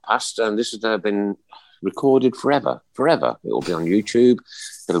 minutes have gone past, and this has now been recorded forever. It will be on YouTube.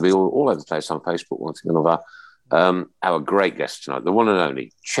 It'll be all over the place on Facebook, one thing or another. Our great guest tonight, the one and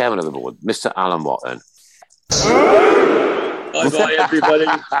only chairman of the board, Mr. Alan Watton. Bye, everybody.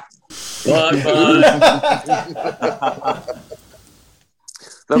 Bye.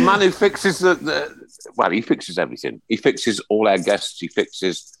 The man who fixes he fixes everything. He fixes all our guests. He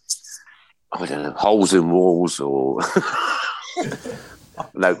fixes, I don't know, holes in walls or...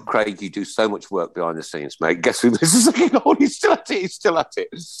 No, Craig, you do so much work behind the scenes, mate. Guess who this is looking on? He's still at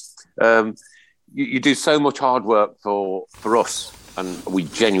it. You do so much hard work for us, and we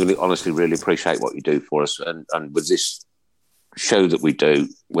genuinely, honestly, really appreciate what you do for us. And with this show that we do,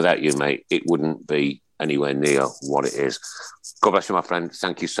 without you, mate, it wouldn't be anywhere near what it is. God bless you, my friend.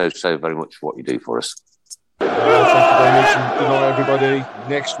 Thank you so very much for what you do for us. Thank you very much. And good night, everybody.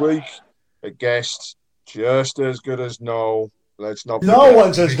 Next week, a guest just as good as Noel. Let's not. No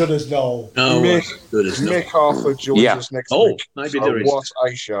one's as good as Noel. Mick Harford joins us next week. Maybe there is. What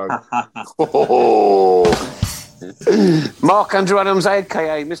a show! Mark Andrew Adams,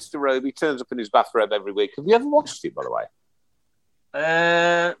 aka Mr. Roby, turns up in his bathrobe every week. Have you ever watched it, by the way?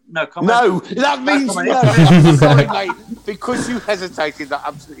 No comment. No, that means no. I'm sorry, mate. Because you hesitated, that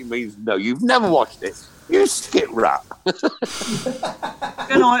absolutely means no. You've never watched it. You skit rat.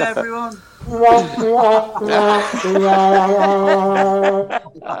 Good night, everyone. From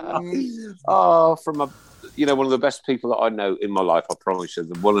one of the best people that I know in my life, I promise you,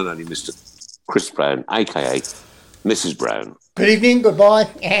 the one and only Mr. Chris Brown, aka Mrs. Brown. Good evening, goodbye.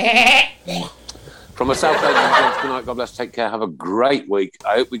 From myself, ladies and gents, good night, God bless, take care, have a great week.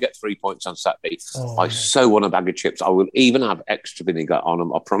 I hope we get 3 points on Saturday. I so want a bag of chips. I will even have extra vinegar on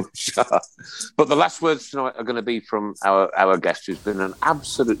them, I promise you. But the last words tonight are going to be from our guest, who's been an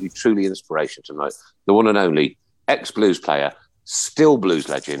absolutely, truly inspiration tonight, the one and only ex-blues player, still blues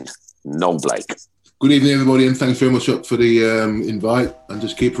legend, Noel Blake. Good evening, everybody, and thanks very much for the invite, and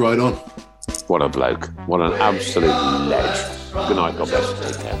just keep right on. What a bloke. What an absolute ledge. Good night, God bless,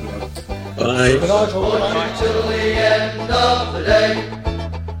 take care. Bye. Good night, all. Till the end of the day.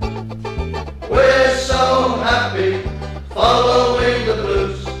 We're so happy following the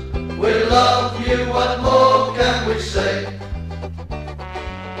blues. We love you, what more?